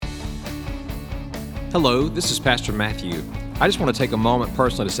Hello, this is Pastor Matthew. I just want to take a moment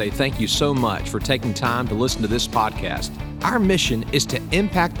personally to say thank you so much for taking time to listen to this podcast. Our mission is to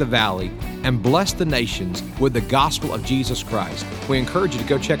impact the valley and bless the nations with the gospel of Jesus Christ. We encourage you to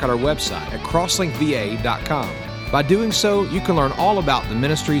go check out our website at crosslinkva.com. By doing so, you can learn all about the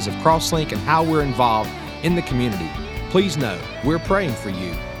ministries of Crosslink and how we're involved in the community. Please know, we're praying for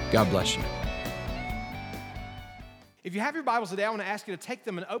you. God bless you. If you have your Bibles today, I want to ask you to take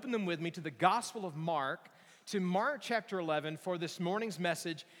them and open them with me to the Gospel of Mark, to Mark chapter 11 for this morning's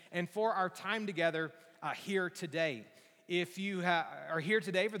message and for our time together here today. If you are here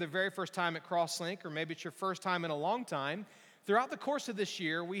today for the very first time at Crosslink, or maybe it's your first time in a long time, throughout the course of this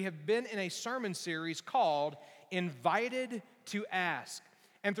year, we have been in a sermon series called Invited to Ask.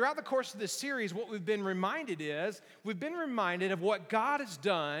 And throughout the course of this series, what we've been reminded of what God has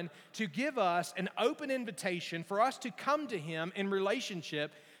done to give us an open invitation for us to come to Him in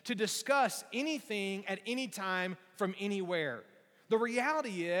relationship to discuss anything at any time from anywhere. The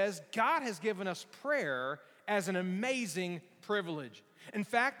reality is, God has given us prayer as an amazing privilege. In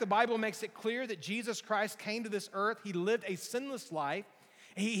fact, the Bible makes it clear that Jesus Christ came to this earth. He lived a sinless life.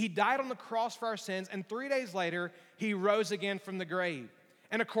 He died on the cross for our sins, and 3 days later, He rose again from the grave.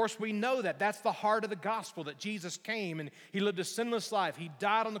 And of course, we know that that's the heart of the gospel, that Jesus came and He lived a sinless life. He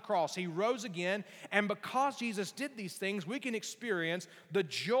died on the cross. He rose again. And because Jesus did these things, we can experience the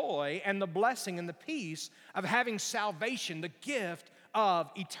joy and the blessing and the peace of having salvation, the gift of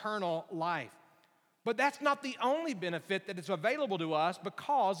eternal life. But that's not the only benefit that is available to us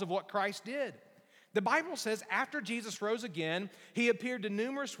because of what Christ did. The Bible says after Jesus rose again, He appeared to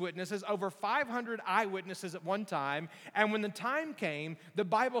numerous witnesses, over 500 eyewitnesses at one time, and when the time came, the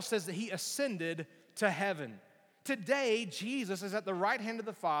Bible says that He ascended to heaven. Today, Jesus is at the right hand of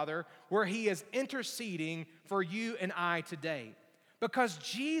the Father, where He is interceding for you and I today. Because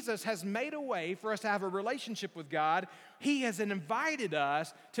Jesus has made a way for us to have a relationship with God, He has invited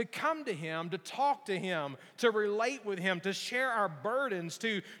us to come to Him, to talk to Him, to relate with Him, to share our burdens,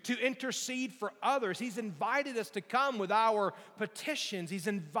 to intercede for others. He's invited us to come with our petitions. He's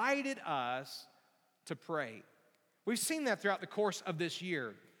invited us to pray. We've seen that throughout the course of this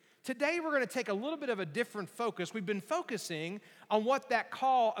year. Today, we're going to take a little bit of a different focus. We've been focusing on what that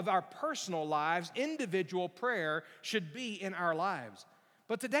call of our personal lives, individual prayer, should be in our lives.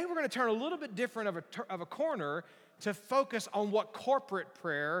 But today, we're going to turn a little bit different of a corner to focus on what corporate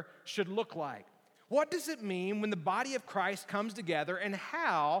prayer should look like. What does it mean when the body of Christ comes together, and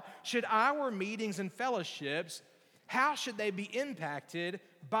how should our meetings and fellowships, how should they be impacted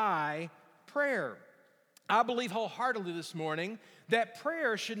by prayer? I believe wholeheartedly this morning that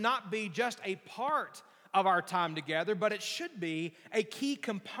prayer should not be just a part of our time together, but it should be a key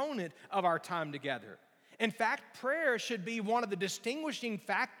component of our time together. In fact, prayer should be one of the distinguishing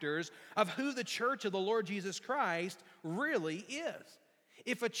factors of who the church of the Lord Jesus Christ really is.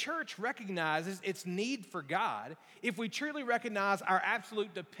 If a church recognizes its need for God, if we truly recognize our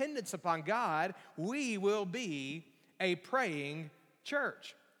absolute dependence upon God, we will be a praying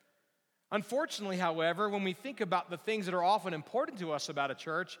church. Unfortunately, however, when we think about the things that are often important to us about a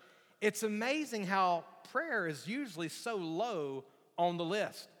church, it's amazing how prayer is usually so low on the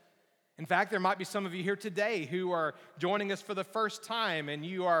list. In fact, there might be some of you here today who are joining us for the first time, and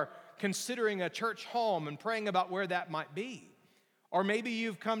you are considering a church home and praying about where that might be. Or maybe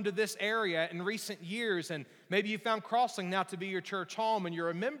you've come to this area in recent years, and maybe you found Crosslink now to be your church home, and you're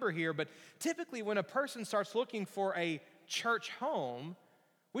a member here. But typically when a person starts looking for a church home,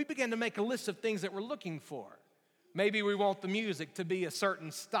 we begin to make a list of things that we're looking for. Maybe we want the music to be a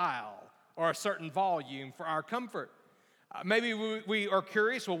certain style or a certain volume for our comfort. Maybe we are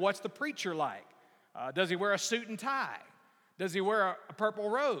curious, well, what's the preacher like? Does he wear a suit and tie? Does he wear a purple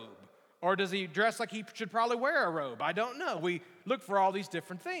robe? Or does he dress like he should probably wear a robe? I don't know. We look for all these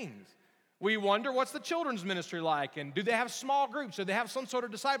different things. We wonder, what's the children's ministry like? And do they have small groups? Do they have some sort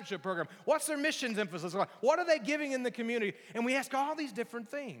of discipleship program? What's their missions emphasis like? What are they giving in the community? And we ask all these different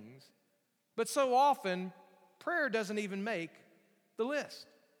things. But so often, prayer doesn't even make the list.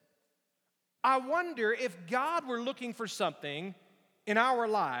 I wonder if God were looking for something in our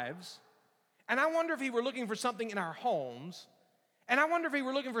lives, and I wonder if He were looking for something in our homes, and I wonder if He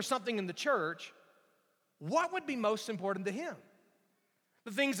were looking for something in the church, what would be most important to Him? The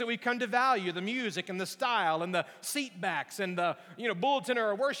things that we've come to value, the music and the style and the seat backs and the bulletin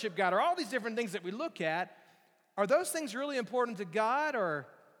or a worship guide, or all these different things that we look at, are those things really important to God, or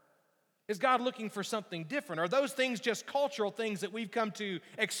is God looking for something different? Are those things just cultural things that we've come to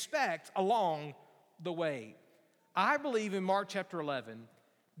expect along the way? I believe in Mark chapter 11,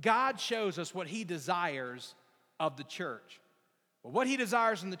 God shows us what He desires of the church. Well, what He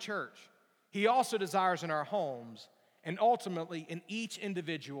desires in the church He also desires in our homes and ultimately in each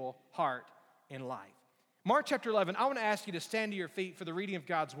individual heart in life. Mark chapter 11, I want to ask you to stand to your feet for the reading of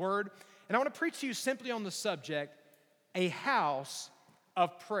God's word, and I want to preach to you simply on the subject, a house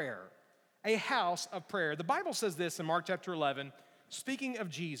of prayer. A house of prayer. The Bible says this in Mark chapter 11, speaking of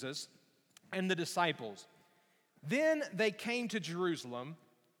Jesus and the disciples. Then they came to Jerusalem,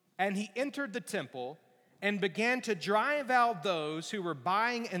 and he entered the temple and began to drive out those who were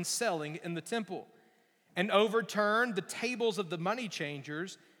buying and selling in the temple, and overturned the tables of the money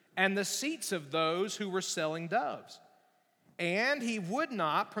changers and the seats of those who were selling doves. And he would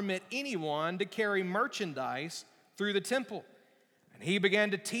not permit anyone to carry merchandise through the temple. And he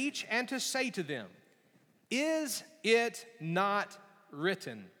began to teach and to say to them, "Is it not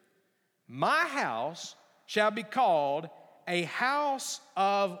written, my house shall be called a house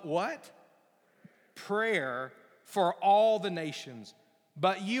of" what? "Prayer for all the nations,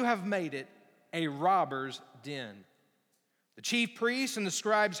 but you have made it a robber's den." The chief priests and the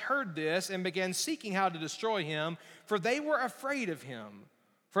scribes heard this and began seeking how to destroy him, for they were afraid of him,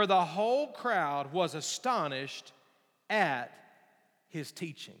 for the whole crowd was astonished at his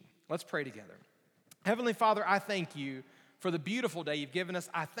teaching. Let's pray together. Heavenly Father, I thank you for the beautiful day you've given us.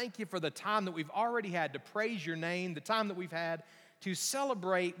 I thank you for the time that we've already had to praise your name, the time that we've had to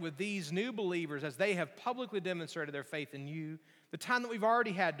celebrate with these new believers as they have publicly demonstrated their faith in you, the time that we've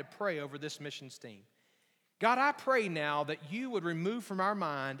already had to pray over this missions team. God, I pray now that you would remove from our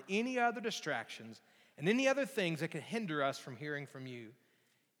mind any other distractions and any other things that could hinder us from hearing from you.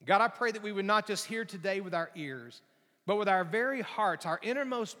 God, I pray that we would not just hear today with our ears, but with our very hearts, our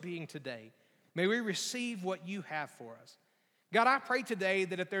innermost being today. May we receive what you have for us. God, I pray today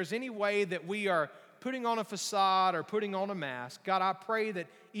that if there's any way that we are putting on a facade or putting on a mask, God, I pray that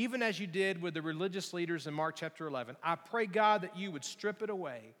even as you did with the religious leaders in Mark chapter 11, I pray, God, that you would strip it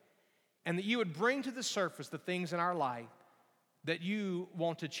away and that you would bring to the surface the things in our life that you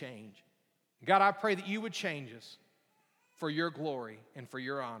want to change. God, I pray that you would change us for your glory and for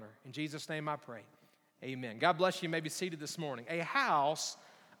your honor. In Jesus' name I pray. Amen. God bless you. You may be seated this morning. A house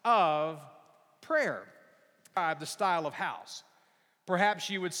of prayer. The style of house. Perhaps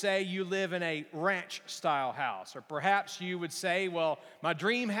you would say you live in a ranch-style house. Or perhaps you would say, well, my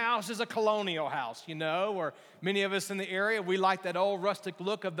dream house is a colonial house, or many of us in the area, we like that old rustic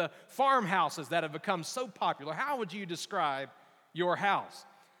look of the farmhouses that have become so popular. How would you describe your house?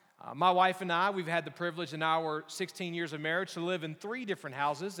 My wife and I, we've had the privilege in our 16 years of marriage to live in 3 different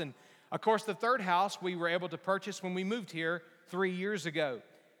houses. And, of course, the third house we were able to purchase when we moved here 3 years ago.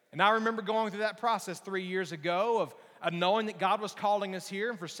 And I remember going through that process 3 years ago of knowing that God was calling us here,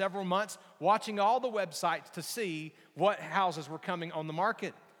 and for several months watching all the websites to see what houses were coming on the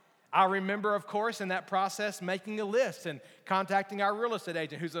market. I remember, of course, in that process making a list and contacting our real estate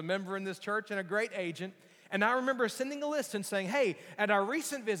agent, who's a member in this church and a great agent. And I remember sending a list and saying, hey, at our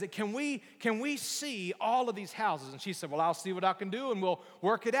recent visit, can we see all of these houses? And she said, well, I'll see what I can do and we'll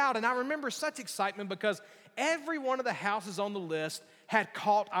work it out. And I remember such excitement because every one of the houses on the list had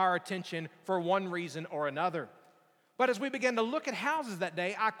caught our attention for one reason or another. But as we began to look at houses that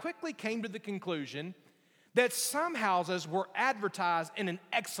day, I quickly came to the conclusion that some houses were advertised in an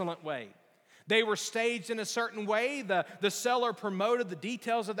excellent way. They were staged in a certain way. The seller promoted the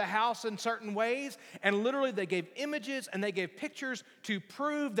details of the house in certain ways, and literally they gave images and they gave pictures to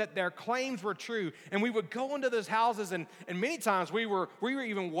prove that their claims were true. And we would go into those houses, and many times we were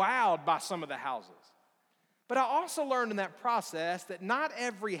even wowed by some of the houses. But I also learned in that process that not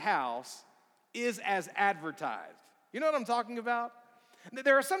every house is as advertised. You know what I'm talking about?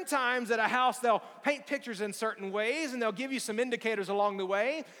 There are some times at a house they'll paint pictures in certain ways and they'll give you some indicators along the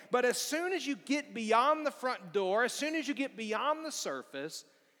way, but as soon as you get beyond the front door, as soon as you get beyond the surface,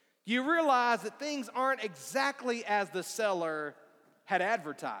 you realize that things aren't exactly as the seller had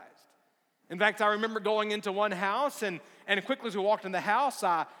advertised. In fact, I remember going into one house and quickly as we walked in the house,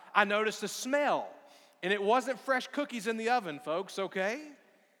 I noticed a smell. And it wasn't fresh cookies in the oven, folks, okay?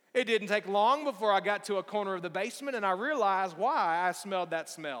 It didn't take long before I got to a corner of the basement and I realized why I smelled that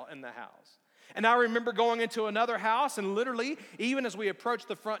smell in the house. And I remember going into another house and literally, even as we approached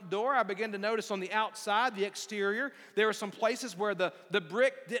the front door, I began to notice on the outside, the exterior, there were some places where the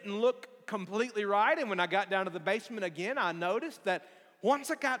brick didn't look completely right. And when I got down to the basement again, I noticed that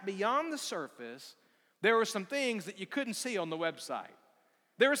once I got beyond the surface, there were some things that you couldn't see on the website.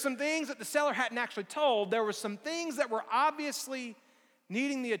 There were some things that the seller hadn't actually told. There were some things that were obviously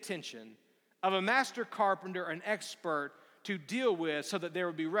needing the attention of a master carpenter, an expert to deal with so that there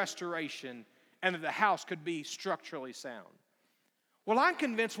would be restoration and that the house could be structurally sound. Well, I'm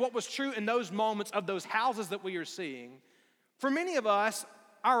convinced what was true in those moments of those houses that we are seeing, for many of us,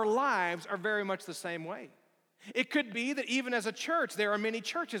 our lives are very much the same way. It could be that even as a church, there are many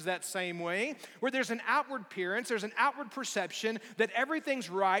churches that same way, where there's an outward appearance, there's an outward perception that everything's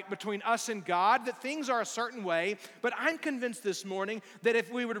right between us and God, that things are a certain way. But I'm convinced this morning that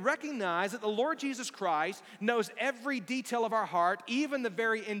if we would recognize that the Lord Jesus Christ knows every detail of our heart, even the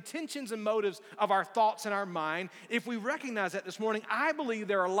very intentions and motives of our thoughts and our mind, if we recognize that this morning, I believe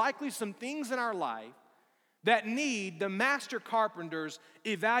there are likely some things in our life that need the master carpenter's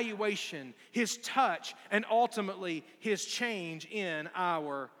evaluation, his touch, and ultimately his change in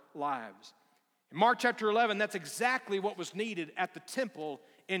our lives. In Mark chapter 11, that's exactly what was needed at the temple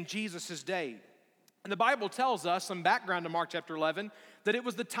in Jesus' day. And the Bible tells us, some background to Mark chapter 11, that it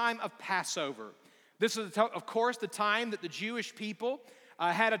was the time of Passover. This is, of course, the time that the Jewish people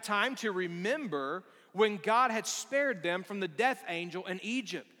had a time to remember when God had spared them from the death angel in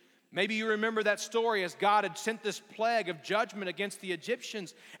Egypt. Maybe you remember that story as God had sent this plague of judgment against the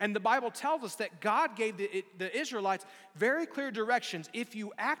Egyptians. And the Bible tells us that God gave the Israelites very clear directions. If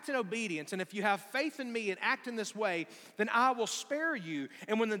you act in obedience and if you have faith in me and act in this way, then I will spare you.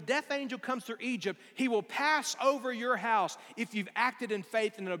 And when the death angel comes through Egypt, he will pass over your house if you've acted in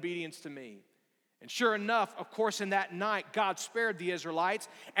faith and in obedience to me. And sure enough, of course, in that night, God spared the Israelites,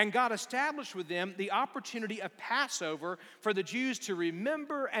 and God established with them the opportunity of Passover for the Jews to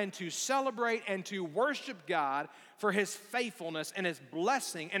remember and to celebrate and to worship God for his faithfulness and his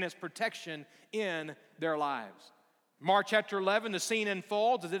blessing and his protection in their lives. Mark chapter 11, the scene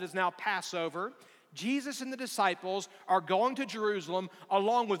unfolds as it is now Passover. Jesus and the disciples are going to Jerusalem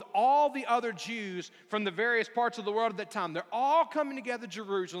along with all the other Jews from the various parts of the world at that time. They're all coming together to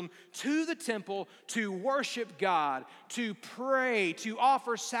Jerusalem, to the temple, to worship God, to pray, to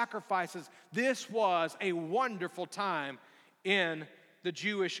offer sacrifices. This was a wonderful time in the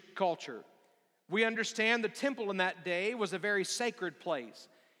Jewish culture. We understand the temple in that day was a very sacred place.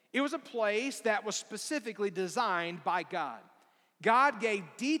 It was a place that was specifically designed by God. God gave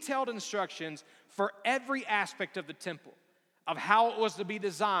detailed instructions for every aspect of the temple, of how it was to be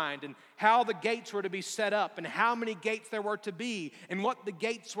designed and how the gates were to be set up and how many gates there were to be and what the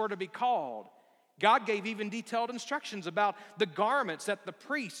gates were to be called. God gave even detailed instructions about the garments that the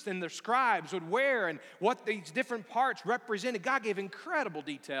priests and the scribes would wear and what these different parts represented. God gave incredible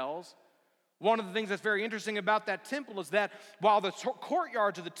details. One of the things that's very interesting about that temple is that while the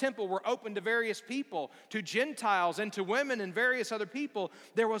courtyards of the temple were open to various people, to Gentiles and to women and various other people,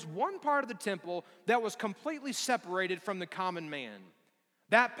 there was one part of the temple that was completely separated from the common man.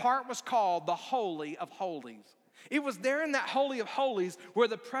 That part was called the Holy of Holies. It was there in that Holy of Holies where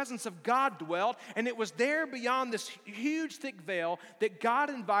the presence of God dwelt, and it was there beyond this huge thick veil that God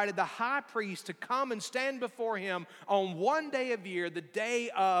invited the high priest to come and stand before him on one day of year, the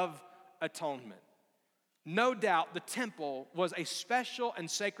Day of Atonement. No doubt the temple was a special and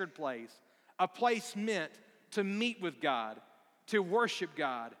sacred place, a place meant to meet with God, to worship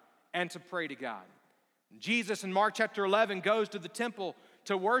God, and to pray to God. Jesus in Mark chapter 11 goes to the temple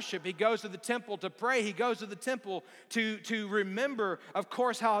to worship. He goes to the temple to pray. He goes to the temple to remember, of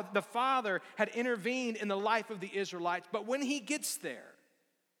course, how the Father had intervened in the life of the Israelites. But when he gets there,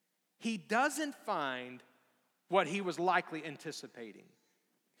 he doesn't find what he was likely anticipating.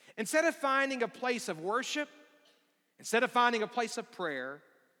 Instead of finding a place of worship, instead of finding a place of prayer,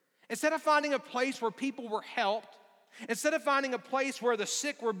 instead of finding a place where people were helped, instead of finding a place where the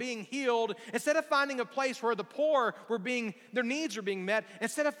sick were being healed, instead of finding a place where the poor their needs were being met,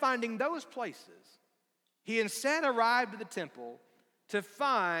 instead of finding those places, he instead arrived at the temple to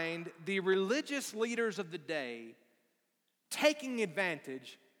find the religious leaders of the day taking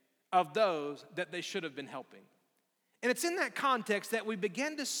advantage of those that they should have been helping. And it's in that context that we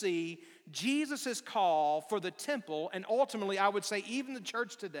begin to see Jesus' call for the temple, and ultimately, I would say even the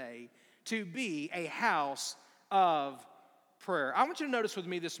church today, to be a house of prayer. I want you to notice with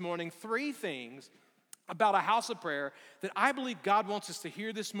me this morning 3 things about a house of prayer that I believe God wants us to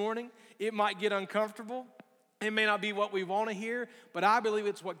hear this morning. It might get uncomfortable. It may not be what we want to hear, but I believe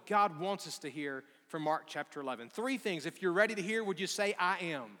it's what God wants us to hear from Mark chapter 11. 3 things. If you're ready to hear, would you say, I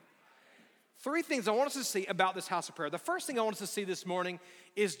am? 3 things I want us to see about this house of prayer. The first thing I want us to see this morning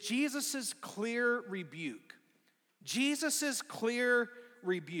is Jesus' clear rebuke. Jesus' clear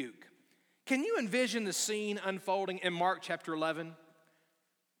rebuke. Can you envision the scene unfolding in Mark chapter 11?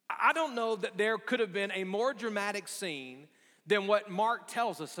 I don't know that there could have been a more dramatic scene than what Mark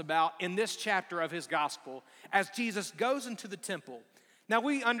tells us about in this chapter of his gospel as Jesus goes into the temple. Now,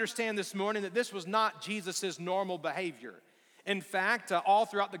 we understand this morning that this was not Jesus' normal behavior. In fact, all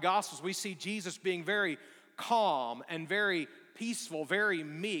throughout the Gospels, we see Jesus being very calm and very peaceful, very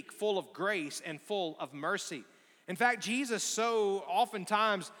meek, full of grace and full of mercy. In fact, Jesus so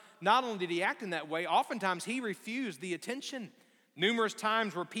oftentimes, not only did he act in that way, oftentimes he refused the attention. Numerous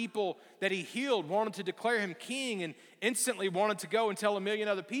times where people that he healed wanted to declare him king and instantly wanted to go and tell 1,000,000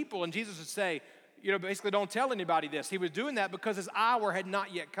 other people. And Jesus would say, basically don't tell anybody this. He was doing that because his hour had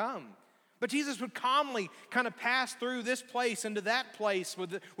not yet come. But Jesus would calmly kind of pass through this place into that place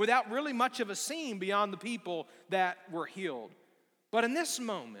without really much of a scene beyond the people that were healed. But in this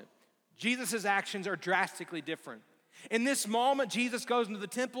moment, Jesus' actions are drastically different. In this moment, Jesus goes into the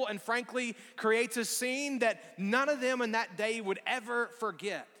temple and frankly creates a scene that none of them in that day would ever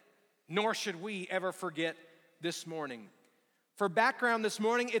forget, nor should we ever forget this morning. For background this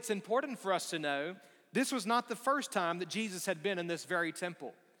morning, it's important for us to know this was not the first time that Jesus had been in this very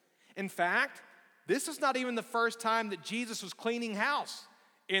temple. In fact, this is not even the first time that Jesus was cleaning house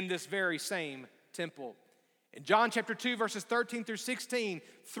in this very same temple. In John chapter 2, verses 13 through 16,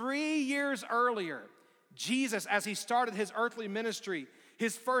 3 years earlier, Jesus, as he started his earthly ministry,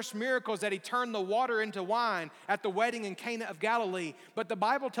 his first miracle is that he turned the water into wine at the wedding in Cana of Galilee. But the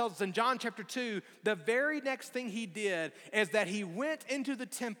Bible tells us in John chapter 2, the very next thing he did is that he went into the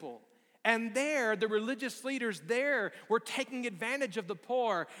temple. And there, the religious leaders there were taking advantage of the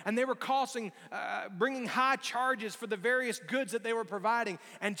poor, and they were bringing high charges for the various goods that they were providing.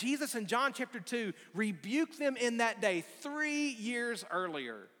 And Jesus in John chapter 2 rebuked them in that day 3 years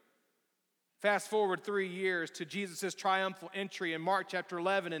earlier. Fast forward 3 years to Jesus' triumphal entry in Mark chapter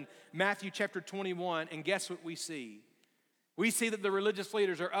 11 and Matthew chapter 21, and guess what we see? We see that the religious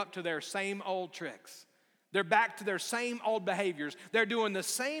leaders are up to their same old tricks. They're back to their same old behaviors. They're doing the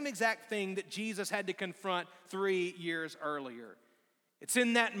same exact thing that Jesus had to confront 3 years earlier. It's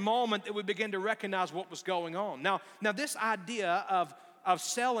in that moment that we begin to recognize what was going on. Now this idea of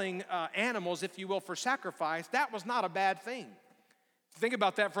selling animals, if you will, for sacrifice, that was not a bad thing. Think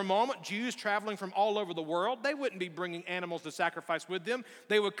about that for a moment. Jews traveling from all over the world, they wouldn't be bringing animals to sacrifice with them.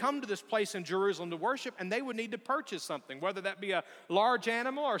 They would come to this place in Jerusalem to worship, and they would need to purchase something, whether that be a large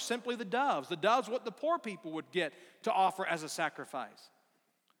animal or simply the doves. The doves, what the poor people would get to offer as a sacrifice.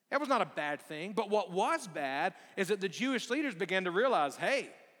 That was not a bad thing, but what was bad is that the Jewish leaders began to realize, hey,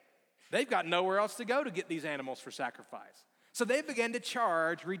 they've got nowhere else to go to get these animals for sacrifice. So they began to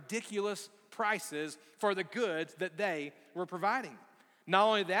charge ridiculous prices for the goods that they were providing. Not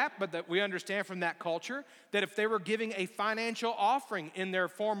only that, but that we understand from that culture that if they were giving a financial offering in their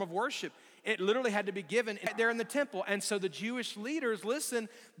form of worship, it literally had to be given there in the temple. And so the Jewish leaders, listen,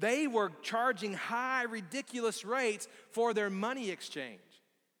 they were charging high, ridiculous rates for their money exchange.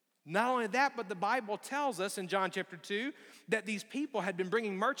 Not only that, but the Bible tells us in John chapter 2 that these people had been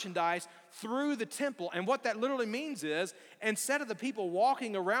bringing merchandise through the temple. And what that literally means is, instead of the people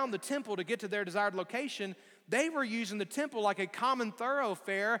walking around the temple to get to their desired location, they were using the temple like a common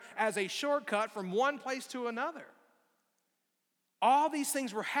thoroughfare as a shortcut from one place to another. All these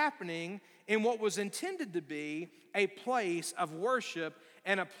things were happening in what was intended to be a place of worship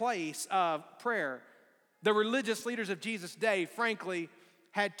and a place of prayer. The religious leaders of Jesus' day, frankly,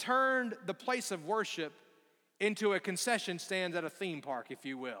 had turned the place of worship into a concession stand at a theme park, if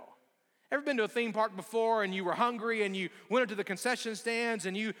you will. Ever been to a theme park before and you were hungry and you went up to the concession stands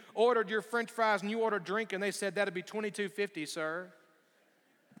and you ordered your french fries and you ordered a drink and they said, that'd be $22.50, sir?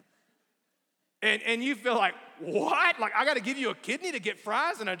 And you feel like, what? Like, I got to give you a kidney to get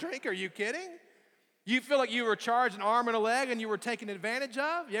fries and a drink? Are you kidding? You feel like you were charged an arm and a leg and you were taken advantage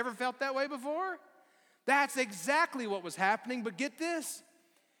of? You ever felt that way before? That's exactly what was happening, but get this.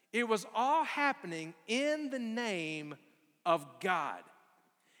 It was all happening in the name of God.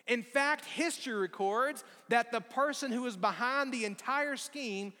 In fact, history records that the person who was behind the entire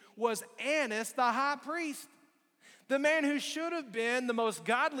scheme was Annas the high priest. The man who should have been the most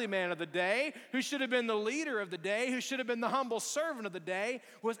godly man of the day, who should have been the leader of the day, who should have been the humble servant of the day,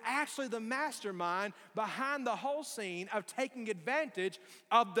 was actually the mastermind behind the whole scene of taking advantage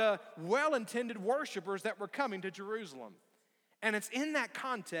of the well-intended worshipers that were coming to Jerusalem. And it's in that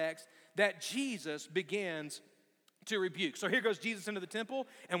context that Jesus begins to rebuke. So here goes Jesus into the temple,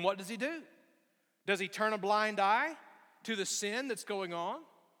 and what does he do? Does he turn a blind eye to the sin that's going on?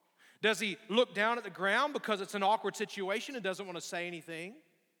 Does he look down at the ground because it's an awkward situation and doesn't want to say anything?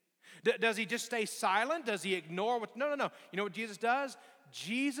 Does he just stay silent? Does he ignore what? No. You know what Jesus does?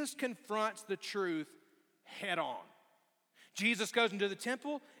 Jesus confronts the truth head on. Jesus goes into the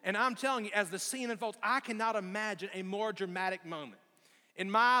temple, and I'm telling you, as the scene unfolds, I cannot imagine a more dramatic moment. In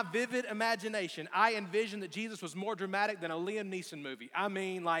my vivid imagination, I envision that Jesus was more dramatic than a Liam Neeson movie. I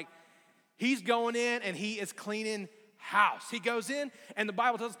mean, like, he's going in and he is cleaning house. He goes in, and the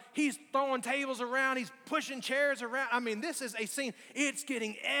Bible tells us he's throwing tables around, he's pushing chairs around. I mean, this is a scene. It's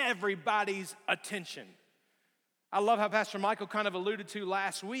getting everybody's attention. I love how Pastor Michael kind of alluded to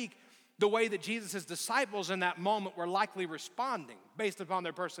last week, the way that Jesus' disciples in that moment were likely responding based upon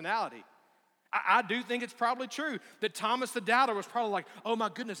their personality. I do think it's probably true that Thomas the doubter was probably like, oh my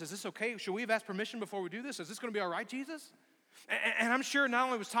goodness, is this okay? Should we have asked permission before we do this? Is this going to be all right, Jesus? And I'm sure not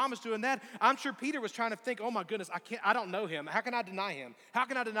only was Thomas doing that, I'm sure Peter was trying to think, oh my goodness, I don't know him. How can I deny him? How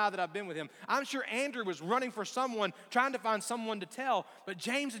can I deny that I've been with him? I'm sure Andrew was running for someone, trying to find someone to tell. But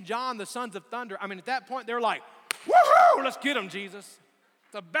James and John, the sons of thunder, at that point, they're like, woohoo, let's get him, Jesus.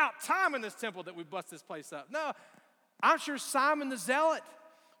 It's about time in this temple that we bust this place up. No, I'm sure Simon the Zealot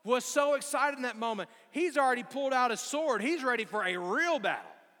was so excited in that moment. He's already pulled out his sword. He's ready for a real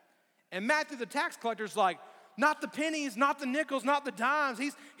battle. And Matthew the tax collector's like, not the pennies, not the nickels, not the dimes.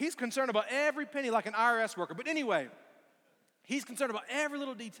 He's concerned about every penny like an IRS worker. But anyway, he's concerned about every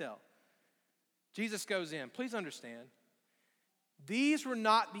little detail. Jesus goes in. Please understand, these were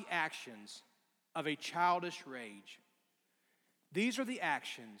not the actions of a childish rage. These are the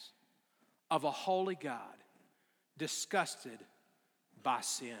actions of a holy God disgusted by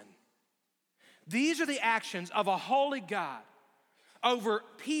sin. These are the actions of a holy God over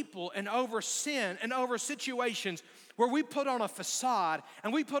people and over sin and over situations where we put on a facade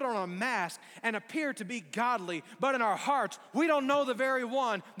and we put on a mask and appear to be godly, but in our hearts, we don't know the very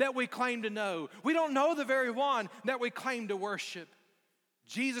one that we claim to know. We don't know the very one that we claim to worship.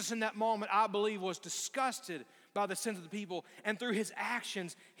 Jesus in that moment, I believe, was disgusted by the sins of the people, and through his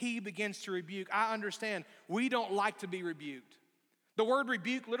actions, he begins to rebuke. I understand we don't like to be rebuked. The word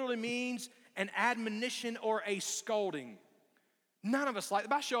rebuke literally means an admonition or a scolding. None of us like,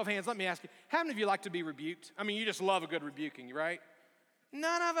 by show of hands, let me ask you, how many of you like to be rebuked? You just love a good rebuking, right?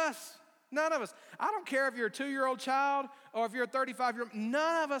 None of us. I don't care if you're a 2-year-old child or if you're a 35-year-old,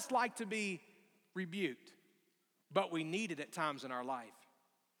 none of us like to be rebuked, but we need it at times in our life.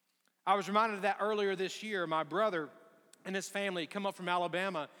 I was reminded of that earlier this year. My brother and his family come up from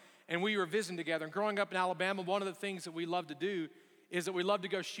Alabama, and we were visiting together. And growing up in Alabama, one of the things that we love to do is that we love to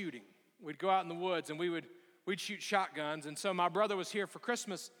go shooting. We'd go out in the woods, and we'd shoot shotguns. And so my brother was here for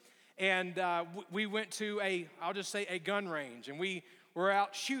Christmas, and we went to I'll just say a gun range, and we were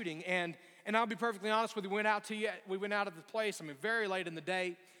out shooting. And I'll be perfectly honest with you, we went out of the place, very late in the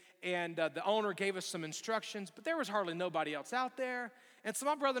day, and the owner gave us some instructions, but there was hardly nobody else out there. And so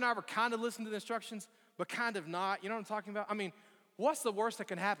my brother and I were kind of listening to the instructions, but kind of not. You know what I'm talking about? What's the worst that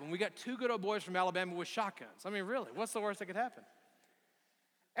can happen? We got 2 good old boys from Alabama with shotguns. Really, what's the worst that could happen?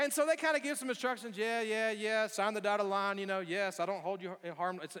 And so they kind of give some instructions. Yeah, sign the dotted line, yes, I don't hold you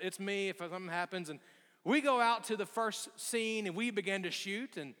harm. It's me if something happens. And we go out to the first scene, and we begin to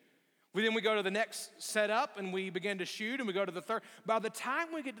shoot. And then we go to the next setup, and we begin to shoot, and we go to the third. By the time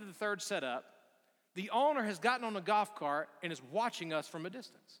we get to the third setup, the owner has gotten on a golf cart and is watching us from a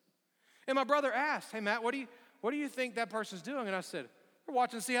distance. And my brother asked, hey, Matt, what do you think that person's doing? And I said, we're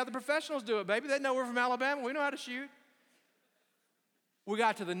watching to see how the professionals do it, baby. They know we're from Alabama. We know how to shoot. We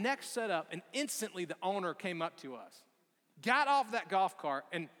got to the next setup, and instantly the owner came up to us, got off that golf cart,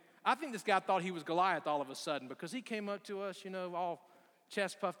 and I think this guy thought he was Goliath all of a sudden because he came up to us, all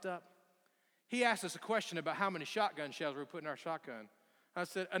chest puffed up. He asked us a question about how many shotgun shells we put in our shotgun. I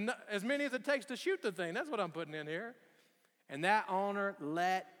said, as many as it takes to shoot the thing. That's what I'm putting in here. And that owner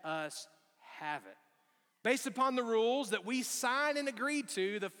let us have it. Based upon the rules that we signed and agreed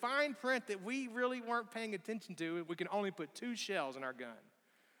to, the fine print that we really weren't paying attention to, we can only put 2 shells in our gun.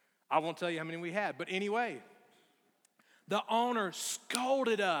 I won't tell you how many we had, but anyway, the owner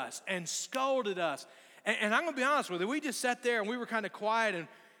scolded us. And I'm going to be honest with you, we just sat there and we were kind of quiet,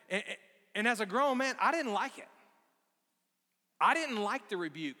 and as a grown man, I didn't like it. I didn't like the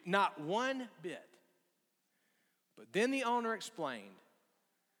rebuke, not one bit. But then the owner explained,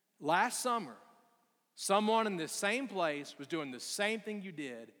 last summer, someone in this same place was doing the same thing you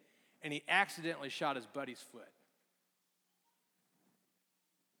did, and he accidentally shot his buddy's foot.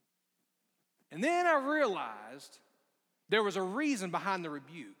 And then I realized there was a reason behind the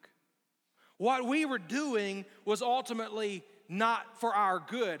rebuke. What we were doing was ultimately not for our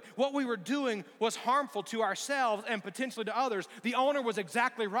good. What we were doing was harmful to ourselves and potentially to others. The owner was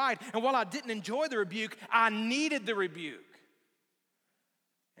exactly right. And while I didn't enjoy the rebuke, I needed the rebuke.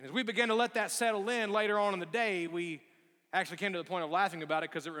 And as we began to let that settle in later on in the day, we actually came to the point of laughing about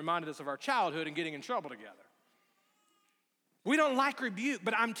it because it reminded us of our childhood and getting in trouble together. We don't like rebuke,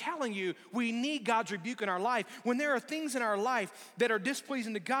 but I'm telling you, we need God's rebuke in our life. When there are things in our life that are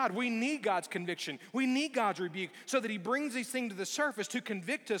displeasing to God, we need God's conviction. We need God's rebuke so that he brings these things to the surface to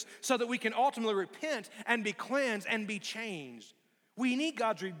convict us so that we can ultimately repent and be cleansed and be changed. We need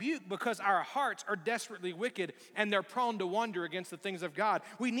God's rebuke because our hearts are desperately wicked and they're prone to wander against the things of God.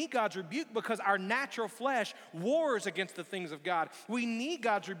 We need God's rebuke because our natural flesh wars against the things of God. We need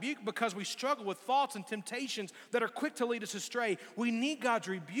God's rebuke because we struggle with thoughts and temptations that are quick to lead us astray. We need God's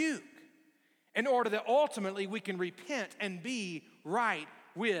rebuke in order that ultimately we can repent and be right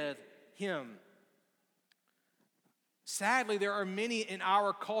with Him. Sadly, there are many in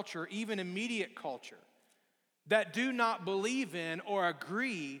our culture, even immediate culture, that do not believe in or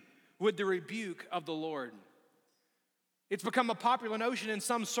agree with the rebuke of the Lord. It's become a popular notion in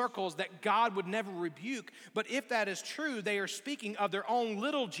some circles that God would never rebuke, but if that is true, they are speaking of their own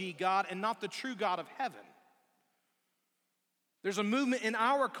little g God and not the true God of heaven. There's a movement in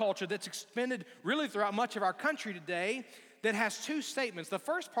our culture that's expanded really throughout much of our country today that has two statements. The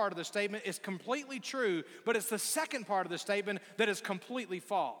first part of the statement is completely true, but it's the second part of the statement that is completely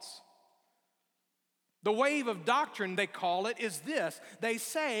false. The wave of doctrine, they call it, is this. They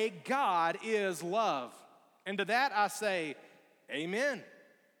say God is love. And to that I say, amen.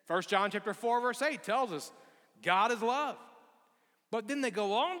 1 John chapter 4, verse 8 tells us God is love. But then they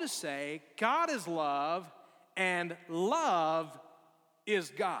go on to say God is love and love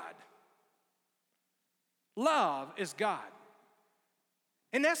is God. Love is God.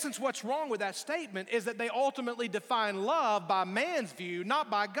 In essence, what's wrong with that statement is that they ultimately define love by man's view,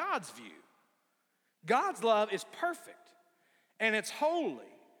 not by God's view. God's love is perfect, and it's holy,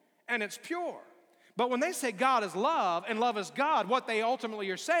 and it's pure. But when they say God is love and love is God, what they ultimately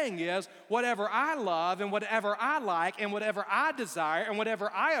are saying is whatever I love and whatever I like and whatever I desire and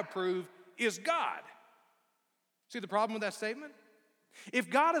whatever I approve is God. See the problem with that statement? If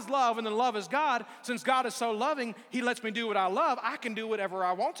God is love and then love is God, since God is so loving, He lets me do what I love, I can do whatever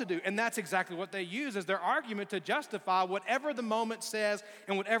I want to do. And that's exactly what they use as their argument to justify whatever the moment says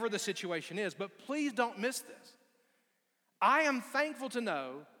and whatever the situation is. But please don't miss this. I am thankful to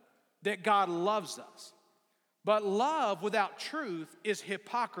know that God loves us. But love without truth is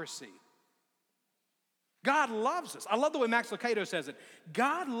hypocrisy. God loves us. I love the way Max Lucado says it.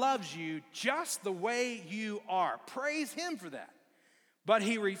 God loves you just the way you are. Praise Him for that. But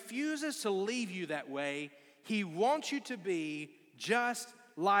He refuses to leave you that way. He wants you to be just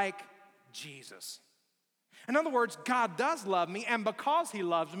like Jesus. In other words, God does love me, and because He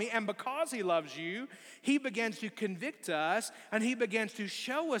loves me, and because He loves you, He begins to convict us, and He begins to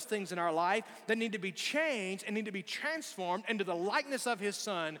show us things in our life that need to be changed and need to be transformed into the likeness of His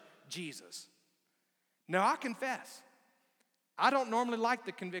Son, Jesus. Now, I confess, I don't normally like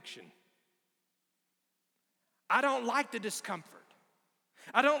the conviction. I don't like the discomfort.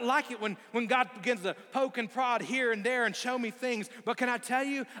 I don't like it when God begins to poke and prod here and there and show me things. But can I tell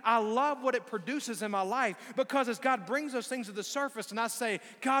you, I love what it produces in my life, because as God brings those things to the surface and I say,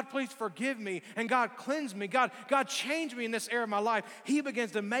 God, please forgive me, and God cleanse me, God change me in this area of my life, He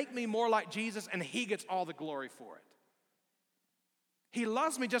begins to make me more like Jesus, and He gets all the glory for it. He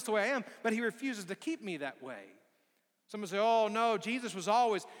loves me just the way I am, but He refuses to keep me that way. Some say, oh no, Jesus was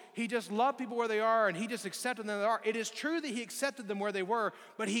always, He just loved people where they are and He just accepted them where they are. It is true that He accepted them where they were,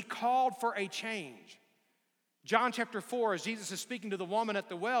 but He called for a change. John chapter 4, as Jesus is speaking to the woman at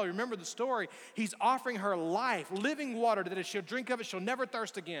the well, you remember the story, He's offering her life, living water, that if she'll drink of it, she'll never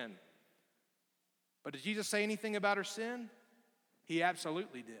thirst again. But did Jesus say anything about her sin? He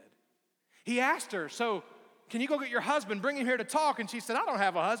absolutely did. He asked her, so can you go get your husband, bring him here to talk? And she said, I don't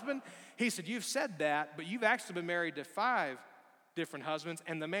have a husband. He said, you've said that, but you've actually been married to 5 different husbands,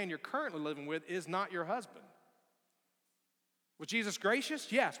 and the man you're currently living with is not your husband. Was Jesus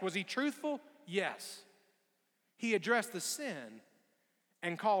gracious? Yes. Was He truthful? Yes. He addressed the sin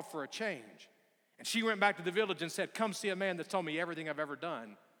and called for a change. And she went back to the village and said, come see a man that's told me everything I've ever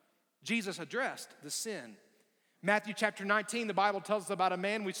done. Jesus addressed the sin. Matthew chapter 19, the Bible tells us about a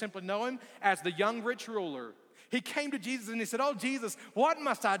man, we simply know him as the young rich ruler. He came to Jesus and he said, oh, Jesus, what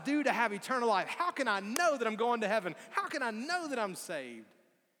must I do to have eternal life? How can I know that I'm going to heaven? How can I know that I'm saved?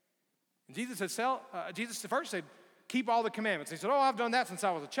 And Jesus said, Jesus first said, keep all the commandments. He said, oh, I've done that since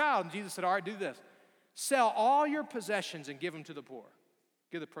I was a child. And Jesus said, all right, do this. Sell all your possessions and give them to the poor.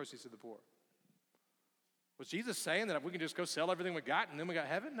 Give the proceeds to the poor. Was Jesus saying that if we can just go sell everything we got and then we got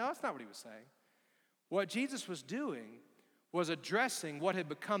heaven? No, that's not what He was saying. What Jesus was doing was addressing what had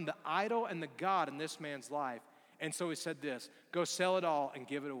become the idol and the God in this man's life. And so He said this, go sell it all and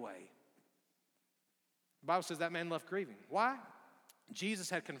give it away. The Bible says that man left grieving. Why? Jesus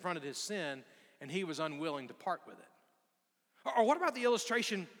had confronted his sin and he was unwilling to part with it. Or what about the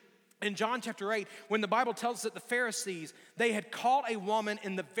illustration In John chapter 8, when the Bible tells us that the Pharisees, they had caught a woman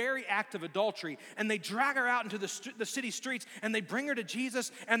in the very act of adultery, and they drag her out into the city streets, and they bring her to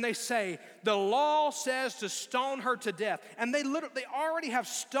Jesus, and they say, the law says to stone her to death. And they already have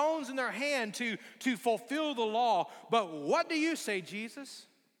stones in their hand to fulfill the law. But what do you say, Jesus?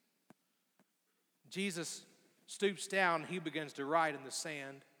 Jesus stoops down, he begins to write in the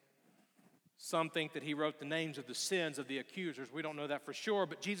sand. Some think that he wrote the names of the sins of the accusers. We don't know that for sure,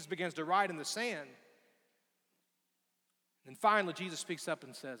 but Jesus begins to write in the sand. And finally, Jesus speaks up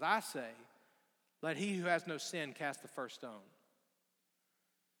and says, I say, let he who has no sin cast the first stone.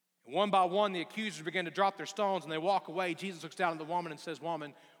 And one by one, the accusers begin to drop their stones, and they walk away. Jesus looks down at the woman and says,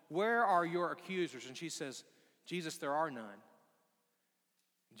 woman, where are your accusers? And she says, Jesus, there are none.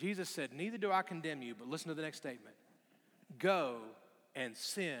 Jesus said, neither do I condemn you, but listen to the next statement. Go and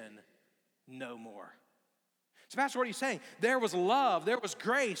sin no more. So Pastor, what are you saying? There was love, there was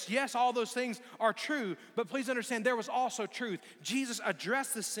grace. Yes, all those things are true, but please understand there was also truth. Jesus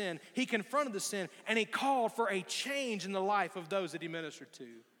addressed the sin, he confronted the sin, and he called for a change in the life of those that he ministered to.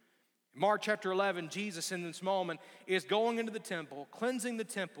 In Mark chapter 11, Jesus in this moment is going into the temple, cleansing the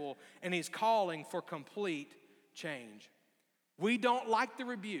temple, and he's calling for complete change. We don't like the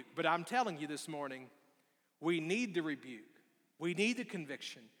rebuke, but I'm telling you this morning, we need the rebuke. We need the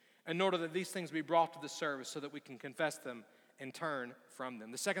conviction in order that these things be brought to the service so that we can confess them and turn from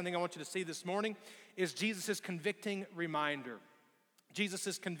them. The second thing I want you to see this morning is Jesus' convicting reminder.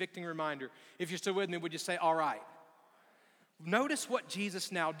 Jesus' convicting reminder. If you're still with me, would you say, all right? Notice what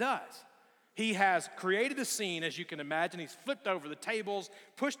Jesus now does. He has created a scene, as you can imagine. He's flipped over the tables,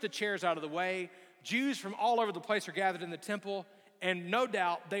 pushed the chairs out of the way. Jews from all over the place are gathered in the temple, and no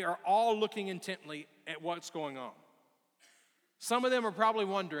doubt they are all looking intently at what's going on. Some of them are probably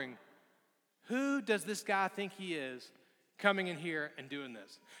wondering, who does this guy think he is coming in here and doing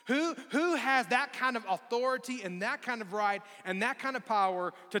this? Who has that kind of authority and that kind of right and that kind of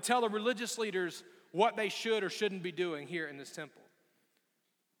power to tell the religious leaders what they should or shouldn't be doing here in this temple?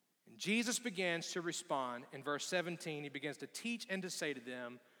 And Jesus begins to respond. In verse 17, he begins to teach and to say to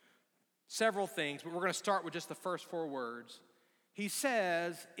them several things, but we're going to start with just the first 4 words. He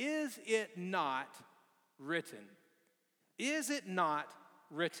says, is it not written? Is it not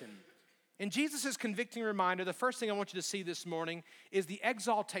written? In Jesus' convicting reminder, the first thing I want you to see this morning is the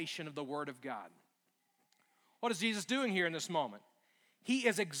exaltation of the Word of God. What is Jesus doing here in this moment? He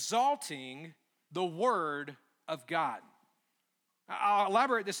is exalting the Word of God. I'll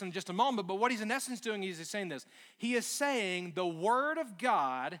elaborate this in just a moment, but what he's in essence doing is he's saying this. He is saying the Word of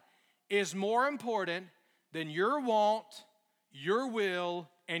God is more important than your want, your will,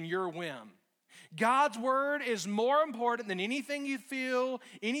 and your whim. God's word is more important than anything you feel,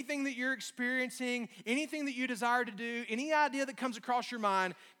 anything that you're experiencing, anything that you desire to do, any idea that comes across your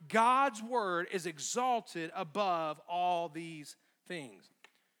mind. God's word is exalted above all these things.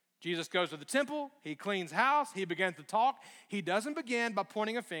 Jesus goes to the temple, he cleans house, he begins to talk. He doesn't begin by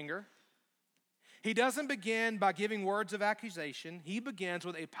pointing a finger. He doesn't begin by giving words of accusation. He begins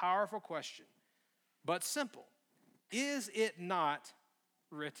with a powerful question, but simple. Is it not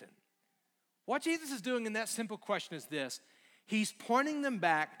written? What Jesus is doing in that simple question is this. He's pointing them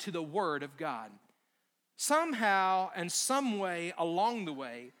back to the Word of God. Somehow and some way along the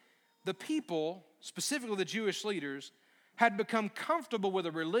way, the people, specifically the Jewish leaders, had become comfortable with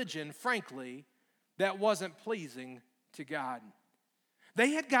a religion, frankly, that wasn't pleasing to God.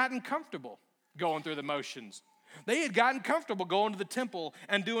 They had gotten comfortable going through the motions. They had gotten comfortable going to the temple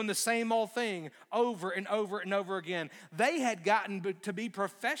and doing the same old thing over and over and over again. They had gotten to be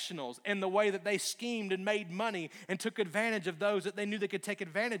professionals in the way that they schemed and made money and took advantage of those that they knew they could take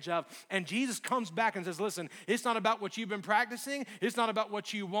advantage of. And Jesus comes back and says, listen, it's not about what you've been practicing. It's not about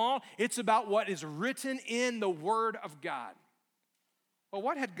what you want. It's about what is written in the Word of God. Well,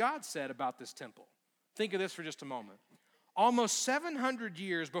 what had God said about this temple? Think of this for just a moment. Almost 700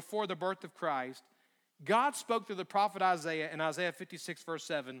 years before the birth of Christ, God spoke through the prophet Isaiah in Isaiah 56, verse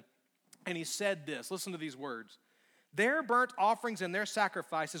 7, and he said this. Listen to these words. Their burnt offerings and their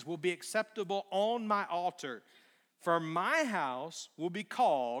sacrifices will be acceptable on my altar, for my house will be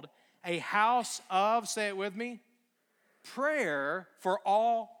called a house of, say it with me, prayer for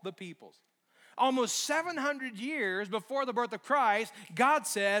all the peoples. Almost 700 years before the birth of Christ, God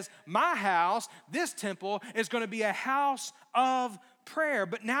says, my house, this temple, is going to be a house of prayer.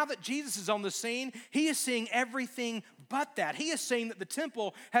 But now that Jesus is on the scene, he is seeing everything but that. He is seeing that the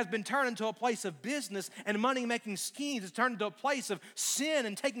temple has been turned into a place of business and money-making schemes. It's turned into a place of sin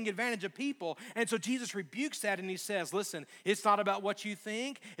and taking advantage of people. And so Jesus rebukes that and he says, listen, it's not about what you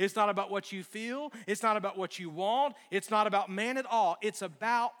think. It's not about what you feel. It's not about what you want. It's not about man at all. It's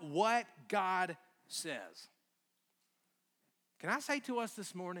about what God says. Can I say to us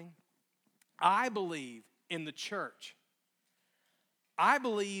this morning, I believe in the church. I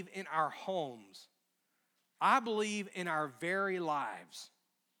believe in our homes. I believe in our very lives.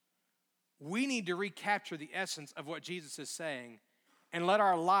 We need to recapture the essence of what Jesus is saying and let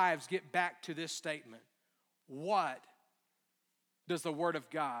our lives get back to this statement. What does the Word of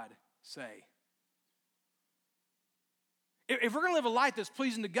God say? If we're going to live a life that's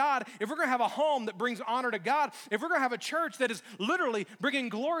pleasing to God, if we're going to have a home that brings honor to God, if we're going to have a church that is literally bringing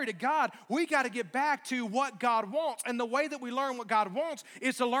glory to God, we got to get back to what God wants. And the way that we learn what God wants